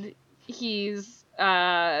 and he's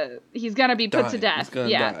gonna be put to death.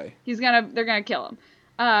 Die. They're gonna kill him.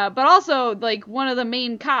 But also, like, one of the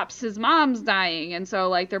main cops, his mom's dying, and so,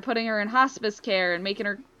 like, they're putting her in hospice care and making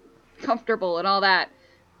her comfortable and all that.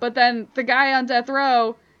 But then the guy on death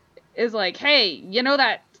row is like, hey, you know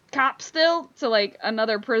that cop still? To, like,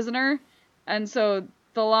 another prisoner. And so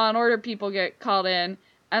the Law & Order people get called in,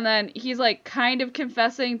 and then he's, like, kind of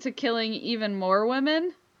confessing to killing even more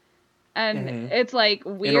women. And it's, like,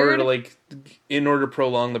 weird. In order to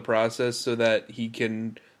prolong the process so that he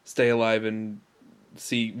can stay alive and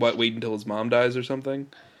wait until his mom dies or something?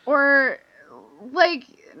 Or, like,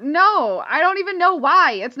 no, I don't even know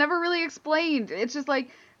why. It's never really explained. It's just like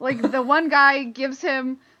the one guy gives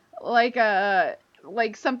him, like,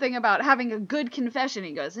 something about having a good confession.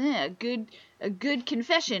 He goes, a good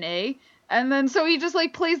confession, eh? And then so he just,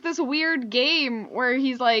 like, plays this weird game where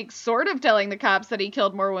he's, like, sort of telling the cops that he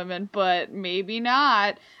killed more women, but maybe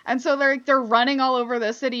not. And so they're running all over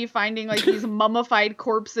the city finding, like, these mummified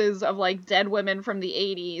corpses of, like, dead women from the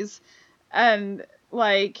 80s. And,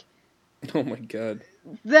 like... Oh my god.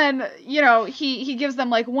 Then, you know, he gives them,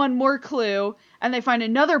 like, one more clue, and they find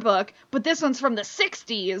another book, but this one's from the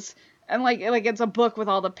 60s. And, like it's a book with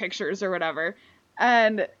all the pictures or whatever.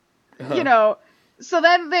 And, you know... So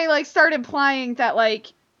then they, like, start implying that,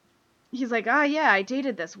 like, he's like, oh, yeah, I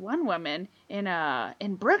dated this one woman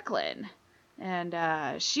in Brooklyn. And,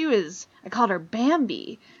 I called her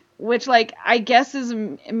Bambi. Which, like, I guess is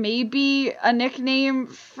maybe a nickname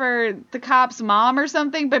for the cop's mom or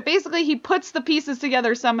something. But basically he puts the pieces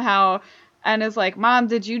together somehow and is like, Mom,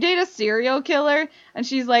 did you date a serial killer? And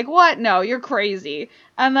she's like, what? No, you're crazy.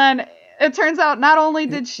 And then it turns out not only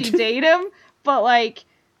did she date him, but, like...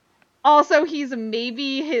 Also,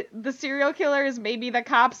 the serial killer is maybe the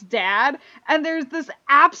cop's dad. And there's this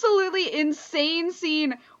absolutely insane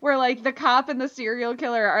scene where, like, the cop and the serial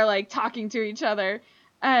killer are, like, talking to each other.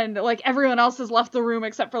 And, like, everyone else has left the room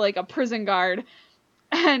except for, like, a prison guard.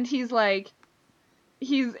 And he's, like...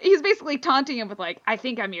 He's basically taunting him with, like, I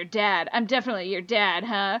think I'm your dad. I'm definitely your dad,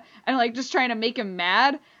 huh? And, like, just trying to make him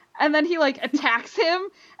mad. And then he, like, attacks him.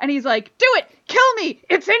 And he's like, do it! Kill me!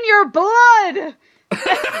 It's in your blood! And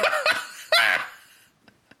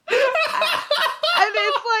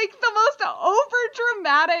it's like the most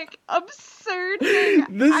over-dramatic, absurd thing.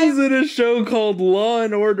 This is in a show called Law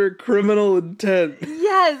 & Order: Criminal Intent.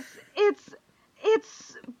 Yes, it's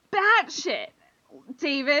batshit,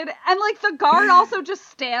 David. And, like, the guard also just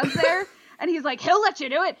stands there, and he's like, he'll let you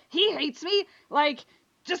do it. He hates me. Like,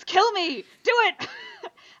 just kill me. Do it.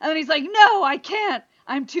 And then he's like, no, I can't.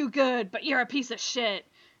 I'm too good, but you're a piece of shit.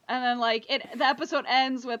 And then, like, the episode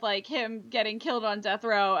ends with, like, him getting killed on death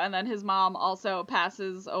row, and then his mom also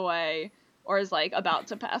passes away, or is, like, about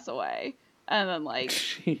to pass away. And then, like,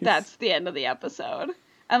 that's the end of the episode.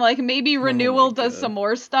 And, like, maybe Renewal does some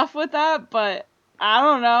more stuff with that, but I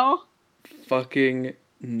don't know. Fucking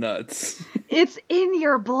nuts. It's in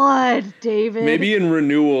your blood, David. Maybe in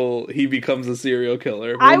Renewal, he becomes a serial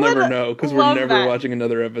killer. We'll never know, because we're never watching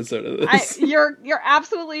another episode of this. You're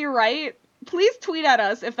absolutely right. Please tweet at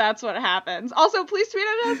us if that's what happens. Also, please tweet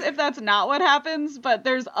at us if that's not what happens, but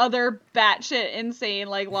there's other batshit insane,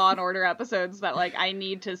 like, Law & Order episodes that, like, I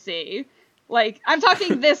need to see. Like, I'm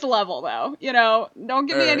talking this level, though, you know? Don't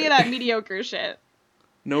give me any of that mediocre shit.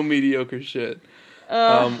 No mediocre shit.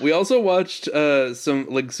 We also watched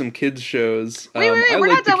some kids shows. Wait, we're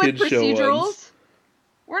not done with procedurals.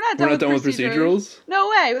 We're not done with procedurals? No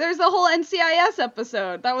way. There's the whole NCIS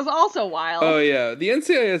episode. That was also wild. Oh, yeah. The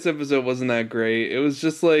NCIS episode wasn't that great. It was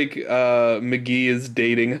just like McGee is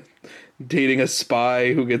dating a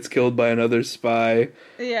spy who gets killed by another spy.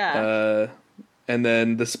 Yeah. And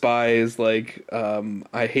then the spy is like,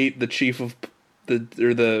 I hate the chief of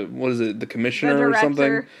the commissioner or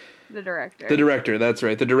something? The director. The director, that's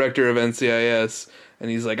right. The director of NCIS. And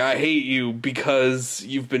he's like, I hate you because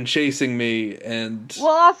you've been chasing me, and...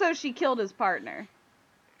 Well, also, she killed his partner.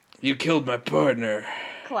 You killed my partner.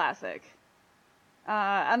 Classic.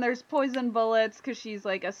 And there's poison bullets because she's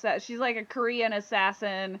like a Korean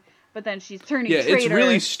assassin, but then she's turning traitor. It's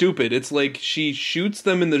really stupid. It's like she shoots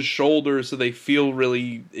them in the shoulder so they feel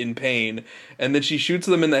really in pain, and then she shoots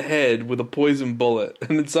them in the head with a poison bullet,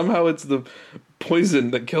 and then somehow it's the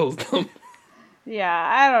poison that kills them. Yeah,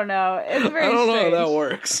 I don't know. It's very I don't strange. know how that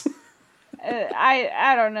works.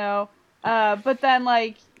 I don't know. But then,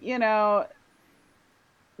 like, you know,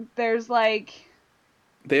 there's like...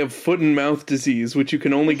 They have foot and mouth disease, which you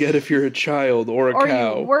can only get if you're a child or a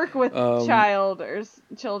cow. Or you work with child or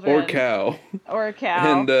children. Or cow. Or a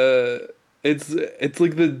cow. And it's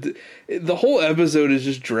like the whole episode is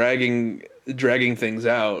just dragging things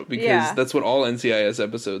out, because that's what all NCIS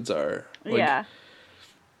episodes are. Like, yeah.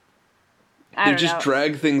 They just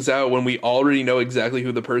drag things out when we already know exactly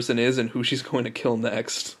who the person is and who she's going to kill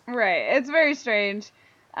next. Right. It's very strange.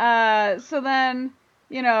 So then...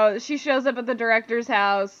 You know, she shows up at the director's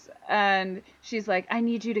house, and she's like, I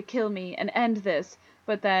need you to kill me and end this.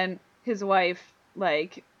 But then his wife,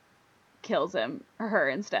 like, kills him, or her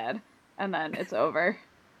instead. And then it's over.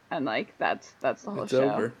 And, like, that's the whole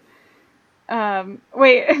show. It's over.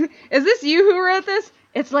 Wait, is this you who wrote this?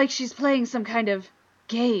 It's like she's playing some kind of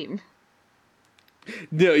game.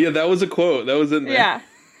 Yeah, that was a quote. That was in there. Yeah.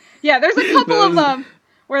 Yeah, there's a couple of them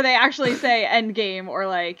where they actually say end game or,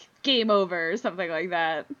 like, game over or something like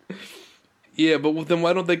that. Yeah, but then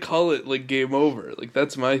why don't they call it, like, game over? Like,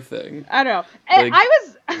 that's my thing. I don't know. Like,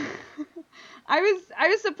 I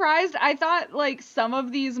was surprised. I thought, like, some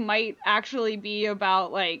of these might actually be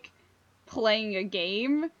about, like, playing a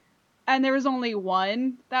game. And there was only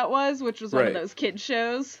one which was one of those kids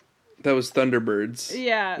shows. That was Thunderbirds.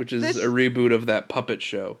 Yeah. Which is a reboot of that puppet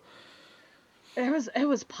show. It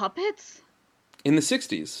was puppets? In the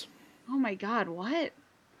 60s. Oh my god, what?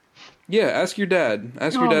 Yeah, ask your dad.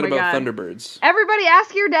 Ask your dad about Thunderbirds. Everybody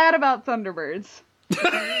ask your dad about Thunderbirds.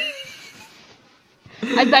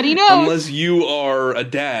 I bet he knows. Unless you are a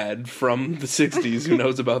dad from the 60s who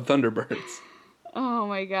knows about Thunderbirds. Oh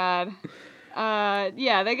my god.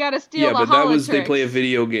 Yeah, they gotta steal the holotrix. Yeah, but that was, they play a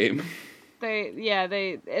video game.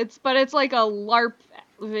 It's like a LARP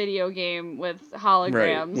video game with holograms.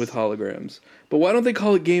 Right, with holograms. But why don't they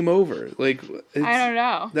call it Game Over? Like, I don't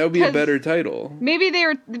know. That would be a better title. Maybe they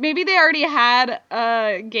already had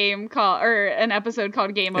a game or an episode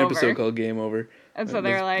called Game Over. And so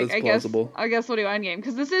they're like, I guess we'll do Endgame.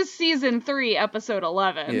 Because this is season 3, episode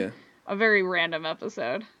 11. Yeah. A very random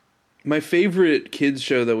episode. My favorite kids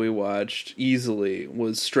show that we watched easily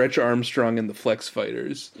was Stretch Armstrong and the Flex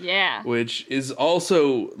Fighters. Yeah. Which is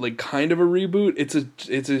also like kind of a reboot. It's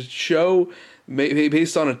a show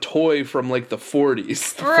based on a toy from like the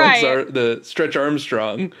 40s. The Stretch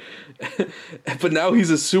Armstrong. But now he's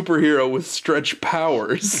a superhero with stretch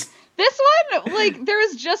powers. This one, like, there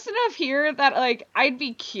is just enough here that, like, I'd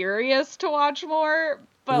be curious to watch more,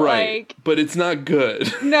 but, but it's not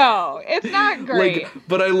good. No, it's not great.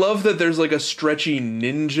 But I love that there's, like, a stretchy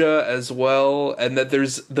ninja as well, and that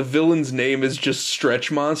the villain's name is just Stretch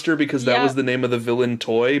Monster, because that was the name of the villain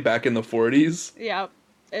toy back in the 40s. Yep.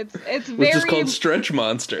 It's very... Which is called Stretch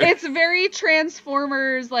Monster. It's very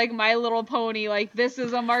Transformers, like, My Little Pony, like, this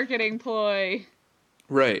is a marketing ploy.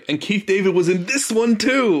 Right, and Keith David was in this one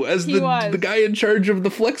too, as the guy in charge of the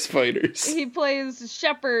Flex Fighters. He plays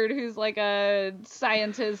Shepard, who's like a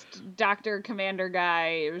scientist, doctor, commander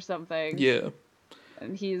guy or something. Yeah.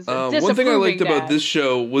 And he's one thing I liked about this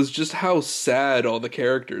show was just how sad all the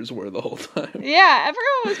characters were the whole time. Yeah,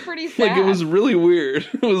 everyone was pretty sad. Like, it was really weird.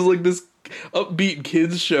 It was like this upbeat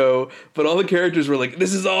kids show, but all the characters were like,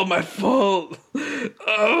 this is all my fault.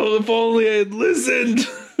 Oh, if only I had listened.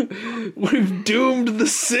 We've doomed the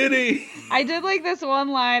city. I did like this one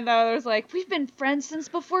line though. There's like, we've been friends since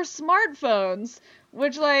before smartphones,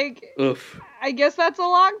 which, like, oof. I guess that's a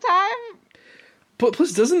long time. But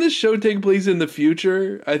plus, doesn't this show take place in the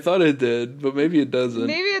future? I thought it did, but maybe it doesn't.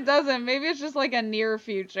 Maybe it doesn't. Maybe it's just like a near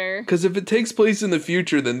future. Because if it takes place in the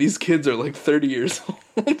future, then these kids are like 30 years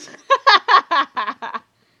old.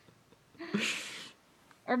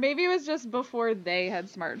 Or maybe it was just before they had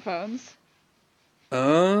smartphones.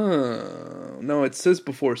 Oh, no, it says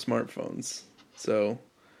before smartphones. So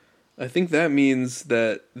I think that means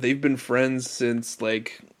that they've been friends since,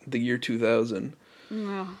 like, the year 2000.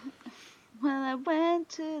 No. Well, I went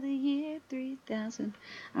to the year 3000.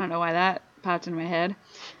 I don't know why that popped in my head.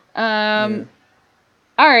 Yeah.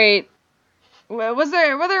 All right. Were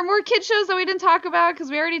there more kid shows that we didn't talk about? Because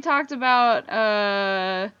we already talked about,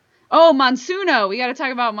 Monsuno. We got to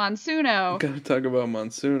talk about Monsuno.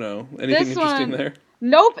 Anything interesting there?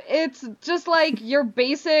 Nope. It's just like your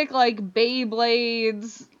basic, like,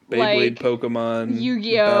 Beyblades. Beyblade, like, Pokemon,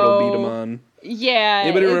 Yu-Gi-Oh! Battle Beat 'em on. Yeah.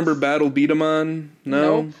 Anybody remember Battle Beat-em-on?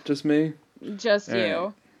 No? Nope. Just me? Just All right.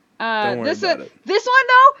 you. Don't worry about it. This one,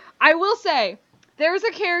 though, I will say, there's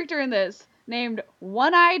a character in this named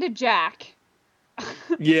One-Eyed Jack.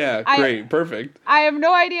 Yeah, great. Perfect. I have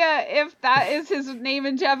no idea if that is his name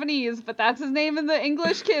in Japanese, but that's his name in the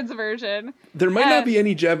English kids version. There might not be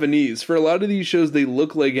any Japanese. For a lot of these shows, they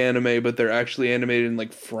look like anime, but they're actually animated in,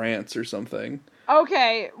 like, France or something.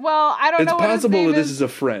 Okay, well, I don't know what his name is. It's possible that this is a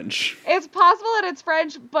French. It's possible that it's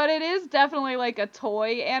French, but it is definitely, like, a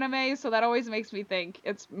toy anime, so that always makes me think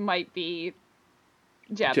it might be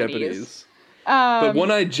Japanese. But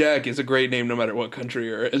One-Eyed Jack is a great name no matter what country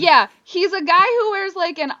you're in. Yeah, he's a guy who wears,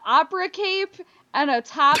 like, an opera cape and a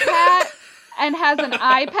top hat and has an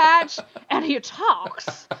eye patch, and he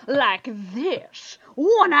talks like this.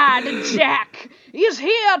 One-Eyed Jack is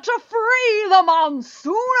here to free the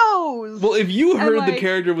Monsunos! Well, if you heard the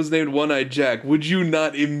character was named One-Eyed Jack, would you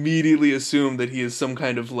not immediately assume that he is some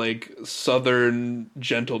kind of, like, southern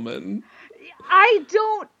gentleman? I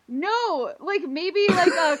don't know. Like, maybe,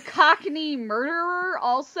 like, a Cockney murderer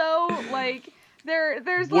also. Like,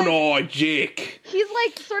 there's, like... One-Eyed Jack! He's,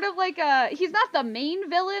 like, sort of like a... He's not the main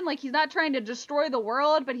villain. Like, he's not trying to destroy the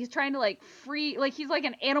world, but he's trying to, like, free... Like, he's, like,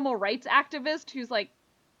 an animal rights activist who's, like,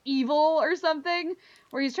 evil or something.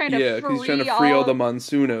 Where he's trying to free... he's trying to free all the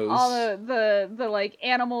Monsunos. All the, like,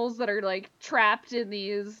 animals that are, like, trapped in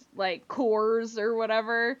these, like, cores or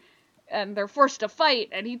whatever. And they're forced to fight,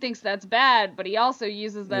 and he thinks that's bad, but he also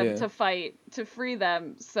uses them to fight to free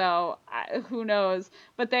them. So who knows?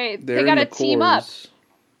 But they gotta team up.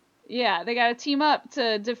 Yeah, they gotta team up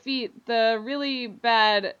to defeat the really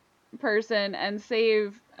bad person and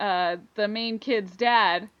save the main kid's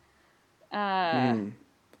dad,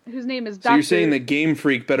 whose name is Dr. So you're saying that Game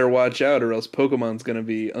Freak better watch out, or else Pokemon's gonna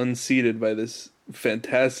be unseated by this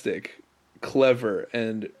fantastic, clever,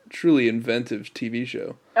 and truly inventive TV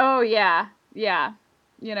show. Oh, yeah. Yeah.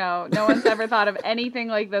 You know, no one's ever thought of anything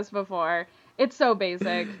like this before. It's so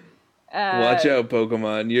basic. Watch out,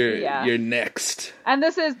 Pokemon. You're next. And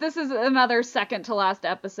this is another second to last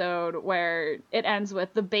episode where it ends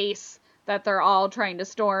with the base that they're all trying to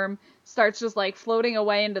storm starts just, like, floating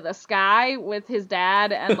away into the sky with his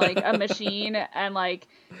dad and, like, a machine. And, like,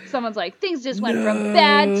 someone's like, things just went from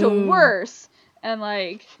bad to worse. And,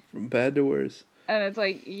 like... From bad to worse. And it's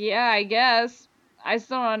like, yeah, I guess. I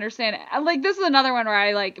still don't understand it. Like, this is another one where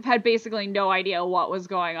I, like, had basically no idea what was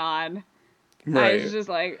going on. Right. I was just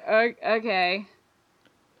like, okay.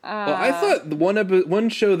 Well, I thought one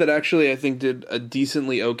show that actually I think did a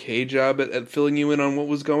decently okay job at filling you in on what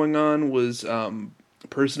was going on was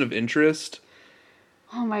Person of Interest.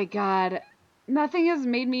 Oh my god. Nothing has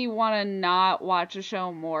made me want to not watch a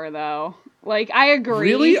show more, though. Like, I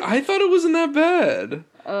agree. Really? I thought it wasn't that bad.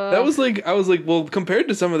 That was like, I was like, well, compared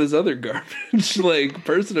to some of this other garbage, like,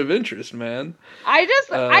 Person of Interest, man. I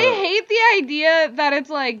hate the idea that it's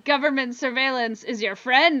like, government surveillance is your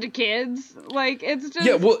friend, kids. Like, it's just...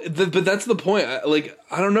 Yeah, well, but that's the point.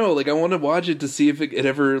 I don't know, like, I want to watch it to see if it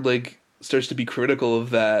ever, like, starts to be critical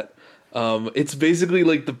of that. It's basically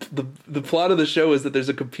like the plot of the show is that there's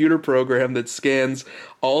a computer program that scans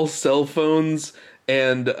all cell phones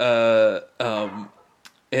and all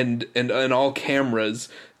cameras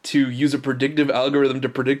to use a predictive algorithm to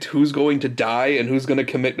predict who's going to die and who's going to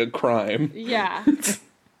commit a crime. Yeah.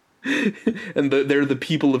 And they're the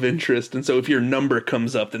people of interest, and so if your number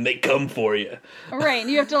comes up, then they come for you. Right,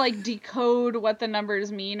 and you have to, like, decode what the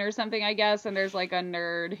numbers mean or something, I guess, and there's, like, a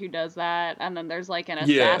nerd who does that, and then there's, like, an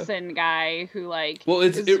assassin guy who, like... Well,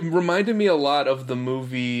 it reminded me a lot of the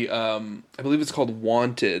movie, I believe it's called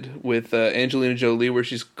Wanted, with Angelina Jolie, where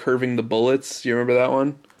she's curving the bullets. You remember that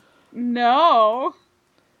one? No.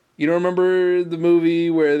 You don't remember the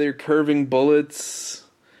movie where they're curving bullets?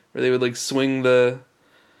 Where they would, like, swing the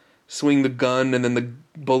gun and then the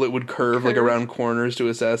bullet would curve like around corners to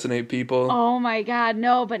assassinate people. Oh my god,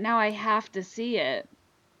 no, but now I have to see it.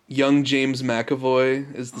 Young James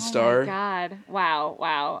McAvoy is the star. Oh my god.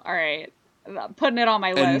 Wow. Alright. Putting it on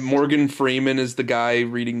my list. And Morgan Freeman is the guy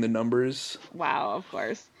reading the numbers. Wow, of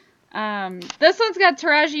course. This one's got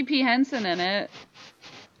Taraji P. Henson in it.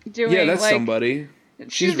 Yeah, that's like, somebody.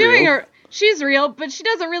 She's real. She's real, but she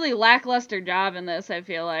does a really lackluster job in this, I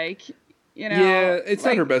feel like. You know, yeah, it's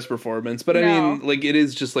like, not her best performance, but I mean, like, it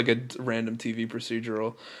is just like a random TV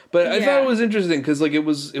procedural. But I thought it was interesting because, like, it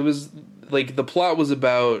was like the plot was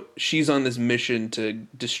about she's on this mission to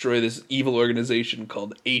destroy this evil organization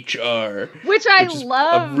called HR, which I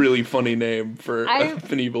love. A really funny name for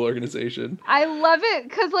an evil organization. I love it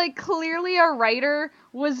because, like, clearly a writer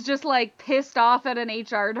was just like pissed off at an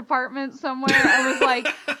HR department somewhere. I was like,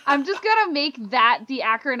 I'm just gonna make that the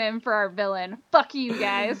acronym for our villain. Fuck you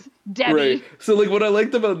guys. Debbie. Right. So, like, what I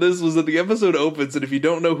liked about this was that the episode opens, and if you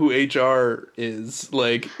don't know who HR is,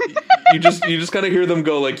 like, you just kind of hear them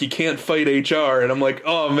go, like, you can't fight HR, and I'm like,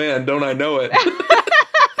 oh man, don't I know it?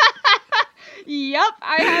 Yep,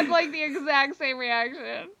 I had like the exact same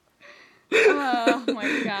reaction. Oh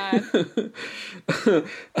my god.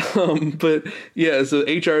 But yeah, so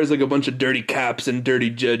HR is like a bunch of dirty cops and dirty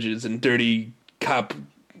judges and dirty cop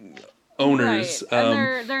owners. Right.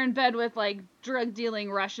 And they're in bed with like drug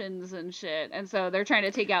dealing Russians and shit, and so they're trying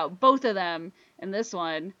to take out both of them in this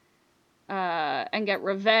one, and get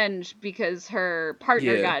revenge because her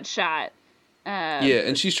partner got shot. Yeah,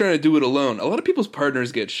 and she's trying to do it alone. A lot of people's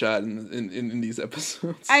partners get shot in these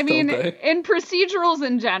episodes. I mean, in procedurals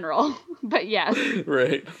in general, but yes.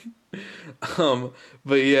 Right.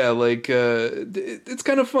 But yeah, like, it's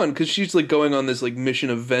kind of fun because she's like going on this like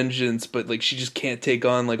mission of vengeance, but like she just can't take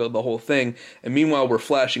on like the whole thing. And meanwhile, we're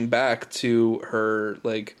flashing back to her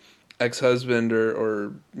like ex-husband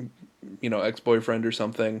or you know, ex-boyfriend or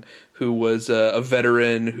something, who was a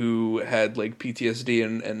veteran who had like PTSD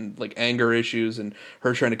and like anger issues, and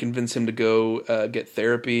her trying to convince him to go get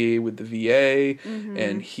therapy with the VA,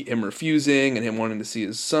 and him refusing, and him wanting to see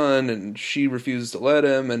his son, and she refuses to let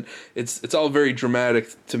him, and it's all very dramatic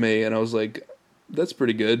to me, and I was like, that's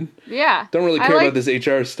pretty good. Yeah. Don't really care about this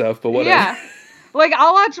HR stuff, but whatever. Yeah. Like,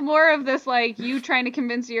 I'll watch more of this, like, you trying to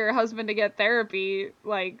convince your husband to get therapy,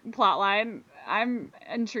 like, plotline. I'm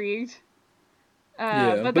intrigued.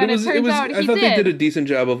 But then it turns out he did. I thought they did a decent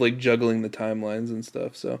job of, like, juggling the timelines and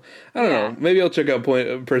stuff, so I don't know. Maybe I'll check out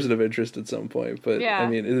Person of Interest at some point, but, I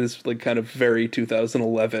mean, it is, like, kind of very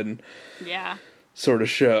 2011 sort of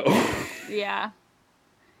show. Yeah.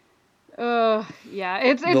 Yeah.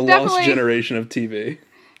 It's the definitely... lost generation of TV.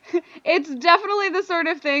 It's definitely the sort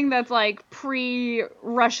of thing that's like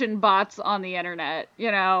pre-Russian bots on the internet,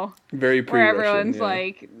 you know? Very pre-Russian, where everyone's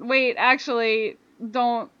like, wait, actually,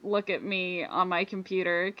 don't look at me on my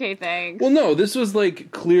computer. Okay, thanks. Well, no, this was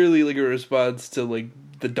like clearly like a response to like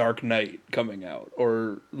The Dark Knight coming out,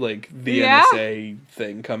 or like the NSA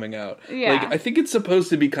thing coming out. Yeah. Like, I think it's supposed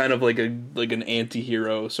to be kind of like an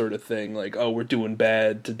anti-hero sort of thing, like, oh, we're doing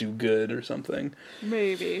bad to do good or something.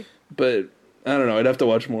 Maybe. But I don't know. I'd have to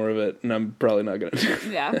watch more of it, and I'm probably not going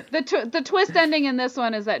to. Yeah. The twist ending in this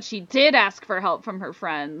one is that she did ask for help from her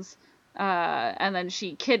friends, and then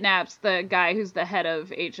she kidnaps the guy who's the head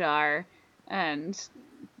of HR, and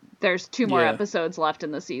there's 2 more episodes left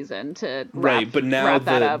in the season to wrap, but now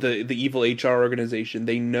the evil HR organization,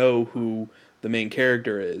 they know who the main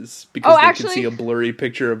character is because they can see a blurry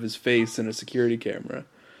picture of his face in a security camera.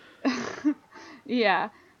 Yeah.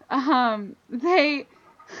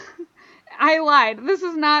 I lied. This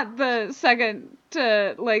is not the second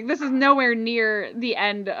to, like, this is nowhere near the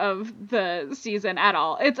end of the season at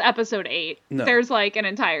all. It's episode 8. No. There's, like, an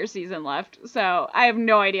entire season left. So I have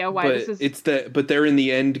no idea why this is... But they're in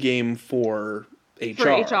the end game for HR. For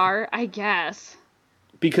HR, I guess.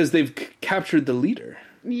 Because they've captured the leader.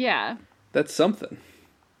 Yeah. That's something.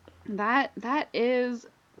 That is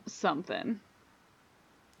something.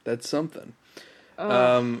 That's something.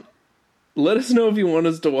 Let us know if you want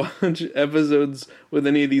us to watch episodes with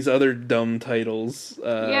any of these other dumb titles. You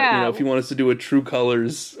know, if you want us to do a True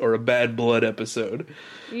Colors or a Bad Blood episode.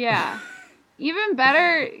 Yeah. Even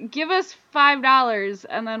better, give us $5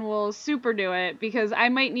 and then we'll super do it, because I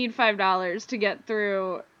might need $5 to get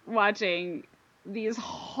through watching these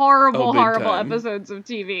horrible episodes of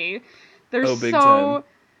TV. They're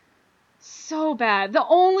so bad. The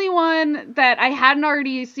only one that I hadn't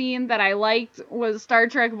already seen that I liked was Star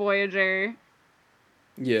Trek Voyager.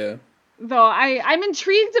 Yeah. Though I'm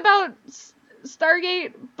intrigued about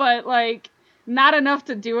Stargate, but like not enough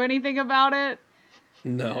to do anything about it.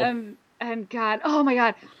 No. And God, oh my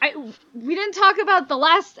God, we didn't talk about the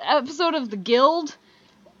last episode of The Guild.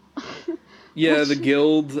 Yeah, The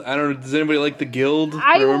Guild. I don't know. Does anybody like The Guild?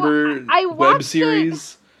 Remember web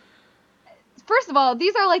series? First of all,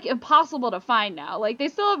 these are, like, impossible to find now. Like, they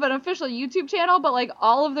still have an official YouTube channel, but, like,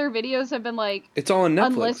 all of their videos have been, like... It's all on Netflix.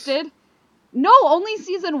 Unlisted. No, only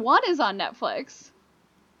season 1 is on Netflix.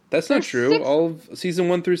 That's not true. All of season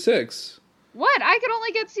 1 through 6. What? I could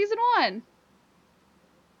only get season 1.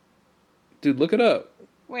 Dude, look it up.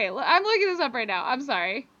 Wait, I'm looking this up right now. I'm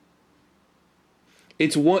sorry.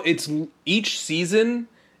 It's each season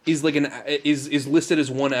is, like, is listed as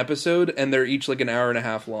one episode, and they're each, like, an hour and a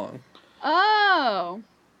half long. Oh.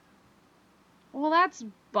 Well, that's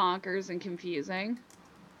bonkers and confusing.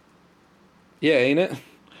 Yeah, ain't it?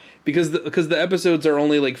 because the episodes are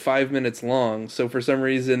only like 5 minutes long, so for some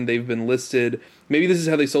reason they've been listed. Maybe this is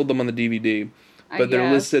how they sold them on the DVD, but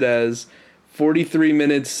they're listed as 43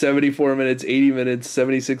 minutes, 74 minutes, 80 minutes,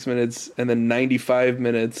 76 minutes, and then 95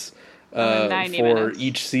 minutes for minutes.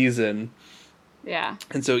 Each season. Yeah.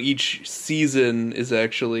 And so each season is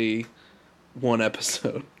actually one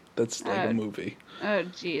episode. That's like a movie. Oh,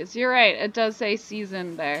 geez. You're right. It does say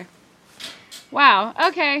season there. Wow.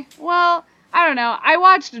 Okay. Well, I don't know. I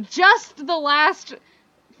watched just the last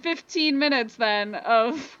 15 minutes then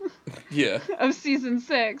of of season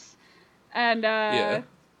 6. And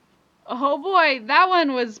oh boy, that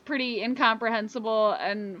one was pretty incomprehensible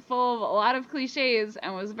and full of a lot of cliches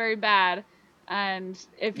and was very bad. And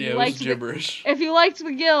if you liked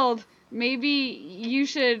the Guild, maybe you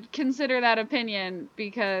should consider that opinion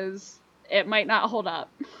because it might not hold up.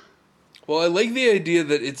 Well, I like the idea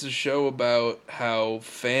that it's a show about how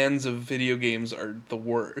fans of video games are the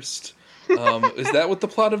worst. Is that what the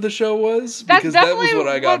plot of the show was? Because that was what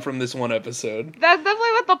I got from this one episode. That's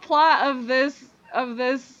definitely what the plot of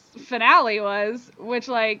this finale was, which,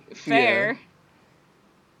 like, fair.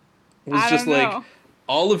 Yeah. It was just like,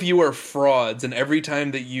 all of you are frauds, and every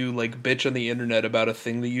time that you, like, bitch on the internet about a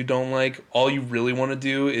thing that you don't like, all you really want to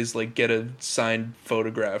do is, like, get a signed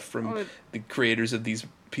photograph from the creators of these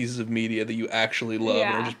pieces of media that you actually love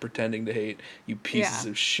and are just pretending to hate, you pieces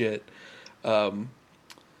of shit.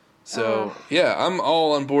 So, I'm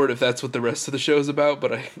all on board if that's what the rest of the show is about,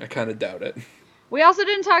 but I kind of doubt it. We also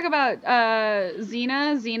didn't talk about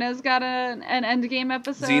Xena. Xena's got an endgame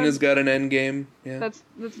episode. Xena's got an endgame, yeah. That's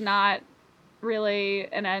not really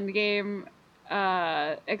an endgame,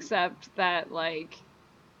 except that, like,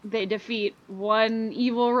 they defeat one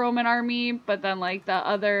evil Roman army, but then, like, the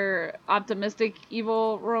other optimistic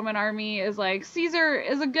evil Roman army is like, Caesar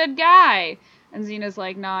is a good guy, and Xena's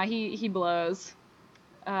like, nah, he blows.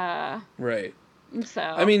 Right. So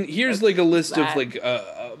I mean, here's like a list of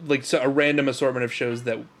a random assortment of shows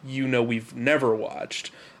that we've never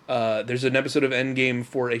watched. There's an episode of Endgame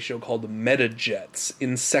for a show called Metajets,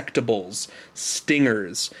 Insectables,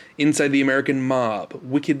 Stingers, Inside the American Mob,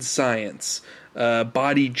 Wicked Science,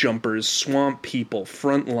 Body Jumpers, Swamp People,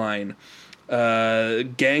 Frontline,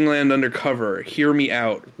 Gangland Undercover, Hear Me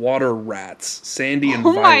Out, Water Rats, Sandy and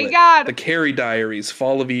Violet, my God. The Carrie Diaries,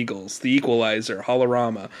 Fall of Eagles, The Equalizer,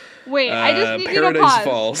 Holorama. Wait, I just need Paradise you to pause.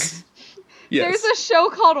 Falls. Yes. There's a show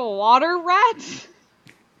called Water Rats?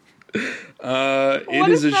 It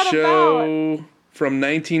is a show from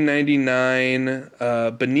 1999.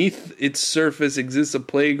 Beneath its surface exists a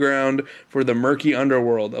playground for the murky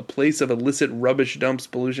underworld, a place of illicit rubbish dumps,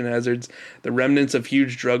 pollution hazards, the remnants of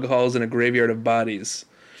huge drug halls, and a graveyard of bodies.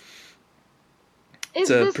 Is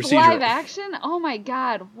this live action? Oh my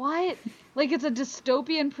God, what? Like it's a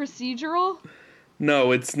dystopian procedural?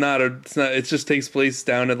 No, it's not. It just takes place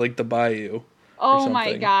down at like the bayou. Oh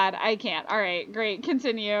my God, I can't. All right, great.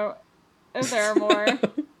 Continue. If there are more.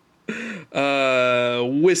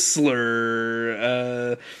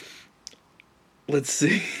 Whistler. Let's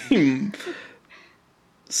see.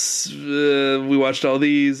 We watched all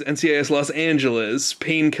these. NCIS Los Angeles,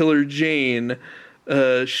 Painkiller Jane,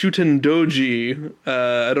 Shuten Doji.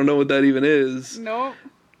 I don't know what that even is. Nope.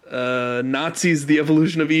 Nazis: The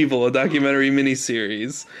Evolution of Evil, a documentary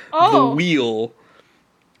miniseries. Oh. The Wheel.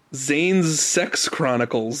 Zane's Sex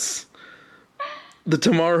Chronicles. The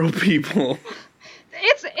Tomorrow People.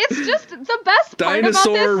 It's just the best part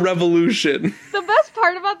Dinosaur about this. Revolution. The best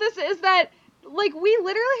part about this is that, like, we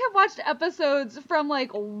literally have watched episodes from,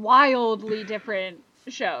 like, wildly different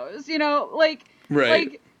shows, you know? Like,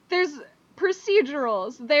 like there's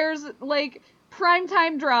procedurals, there's, like,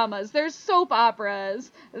 primetime dramas, there's soap operas,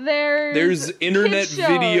 there's internet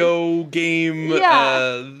video game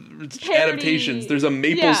adaptations. There's a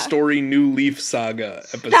Maple Story New Leaf Saga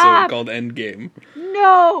episode called Endgame.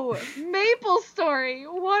 No! Maple Story!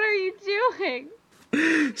 What are you doing?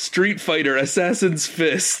 Street Fighter, Assassin's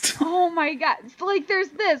Fist. Oh my God. Like, there's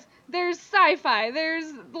sci-fi, there's,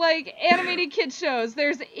 like, animated kid shows,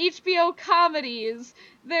 there's HBO comedies,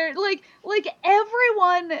 like,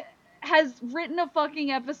 everyone has written a fucking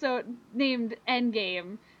episode named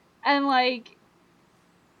Endgame, and, like,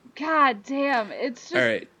 God damn, it's just... All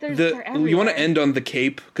right, they're everywhere. You want to end on The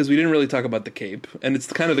Cape? Because we didn't really talk about The Cape, and it's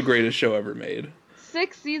kind of the greatest show ever made.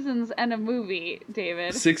 6 seasons and a movie,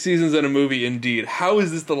 David. 6 seasons and a movie, indeed. How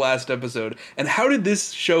is this the last episode? And how did this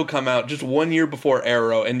show come out just 1 year before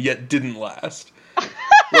Arrow and yet didn't last?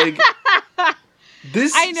 Like,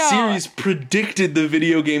 this series predicted the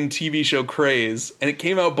video game TV show craze, and it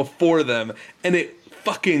came out before them, and it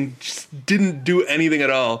fucking just didn't do anything at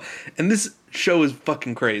all. And this show is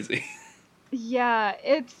fucking crazy. Yeah,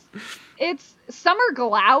 it's Summer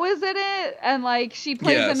Glau is in it, and like she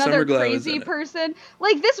plays another Summer Glau crazy person.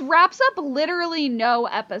 Like this wraps up literally no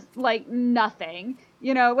like nothing.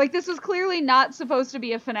 You know, like this was clearly not supposed to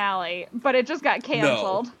be a finale, but it just got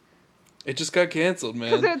canceled. No. It just got canceled,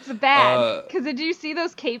 man. Because it's bad. Because did you see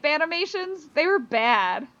those cape animations? They were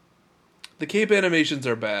bad. The cape animations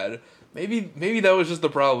are bad. Maybe that was just the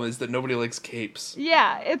problem, is that nobody likes capes.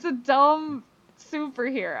 Yeah, it's a dumb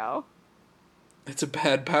superhero. It's a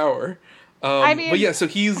bad power. I mean, but yeah, so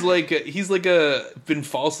he's been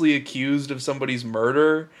falsely accused of somebody's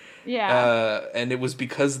murder. Yeah. And it was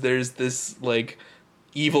because there's this like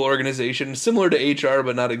evil organization similar to HR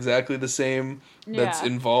but not exactly the same that's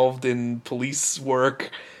involved in police work,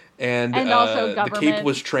 and also the government. cape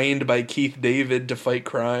was trained by Keith David to fight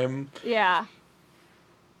crime. Yeah.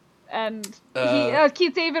 And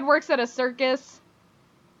Keith David works at a circus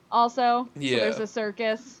also. Yeah. So there's a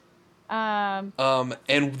circus. And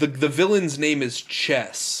the villain's name is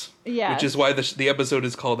Chess. Yes. Which is why the episode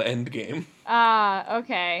is called Endgame.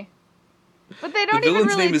 Okay. But they don't the even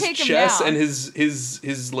villain's really name is take him Chess, down. and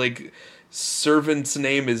his like servant's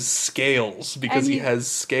name is Scales, because he has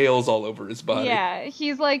scales all over his body. Yeah,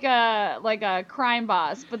 he's like a crime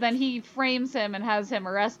boss, but then he frames him and has him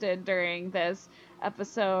arrested during this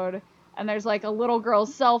episode. And there's like a little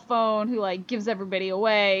girl's cell phone who like gives everybody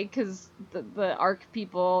away because the ARC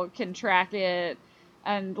people can track it.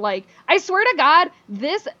 And like, I swear to God,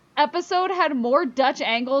 this episode had more Dutch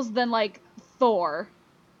angles than like Thor.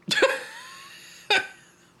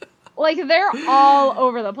 Like, they're all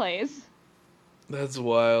over the place. That's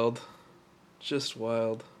wild. Just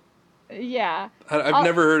wild. Yeah. I've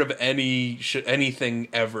never heard of anything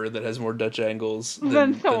ever that has more Dutch angles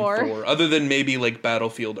than Thor. Other than maybe, like,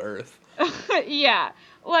 Battlefield Earth. Yeah.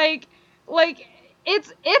 Like,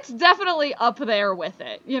 it's definitely up there with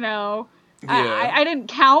it, you know? Yeah. I didn't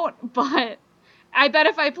count, but I bet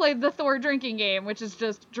if I played the Thor drinking game, which is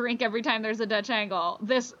just drink every time there's a Dutch angle,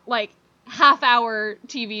 this, like, half-hour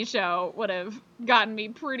TV show would have gotten me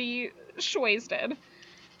pretty shwasted.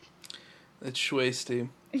 It's shwasty.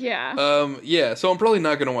 Yeah. Yeah, so I'm probably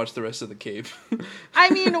not going to watch the rest of The Cape.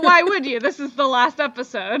 I mean, why would you? This is the last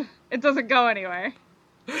episode. It doesn't go anywhere.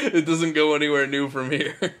 It doesn't go anywhere new from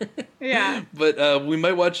here. Yeah. But we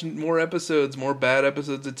might watch more episodes, more bad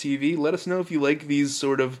episodes of TV. Let us know if you like these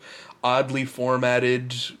sort of oddly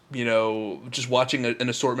formatted, you know, just watching an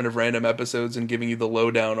assortment of random episodes and giving you the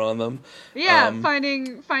lowdown on them. Yeah,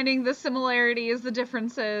 finding the similarities, the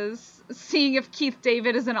differences, seeing if Keith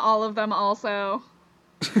David is in all of them also.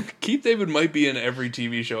 Keith David might be in every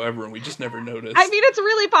TV show ever, and we just never noticed. I mean, it's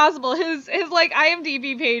really possible. His like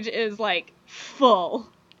IMDb page is like full.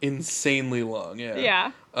 Insanely long, yeah.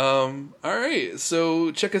 Yeah. Alright,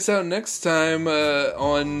 so check us out next time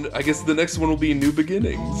on, I guess the next one will be New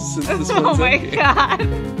Beginnings. Since this Oh one's my Endgame.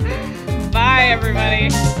 God. Bye, everybody.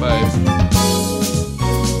 Bye.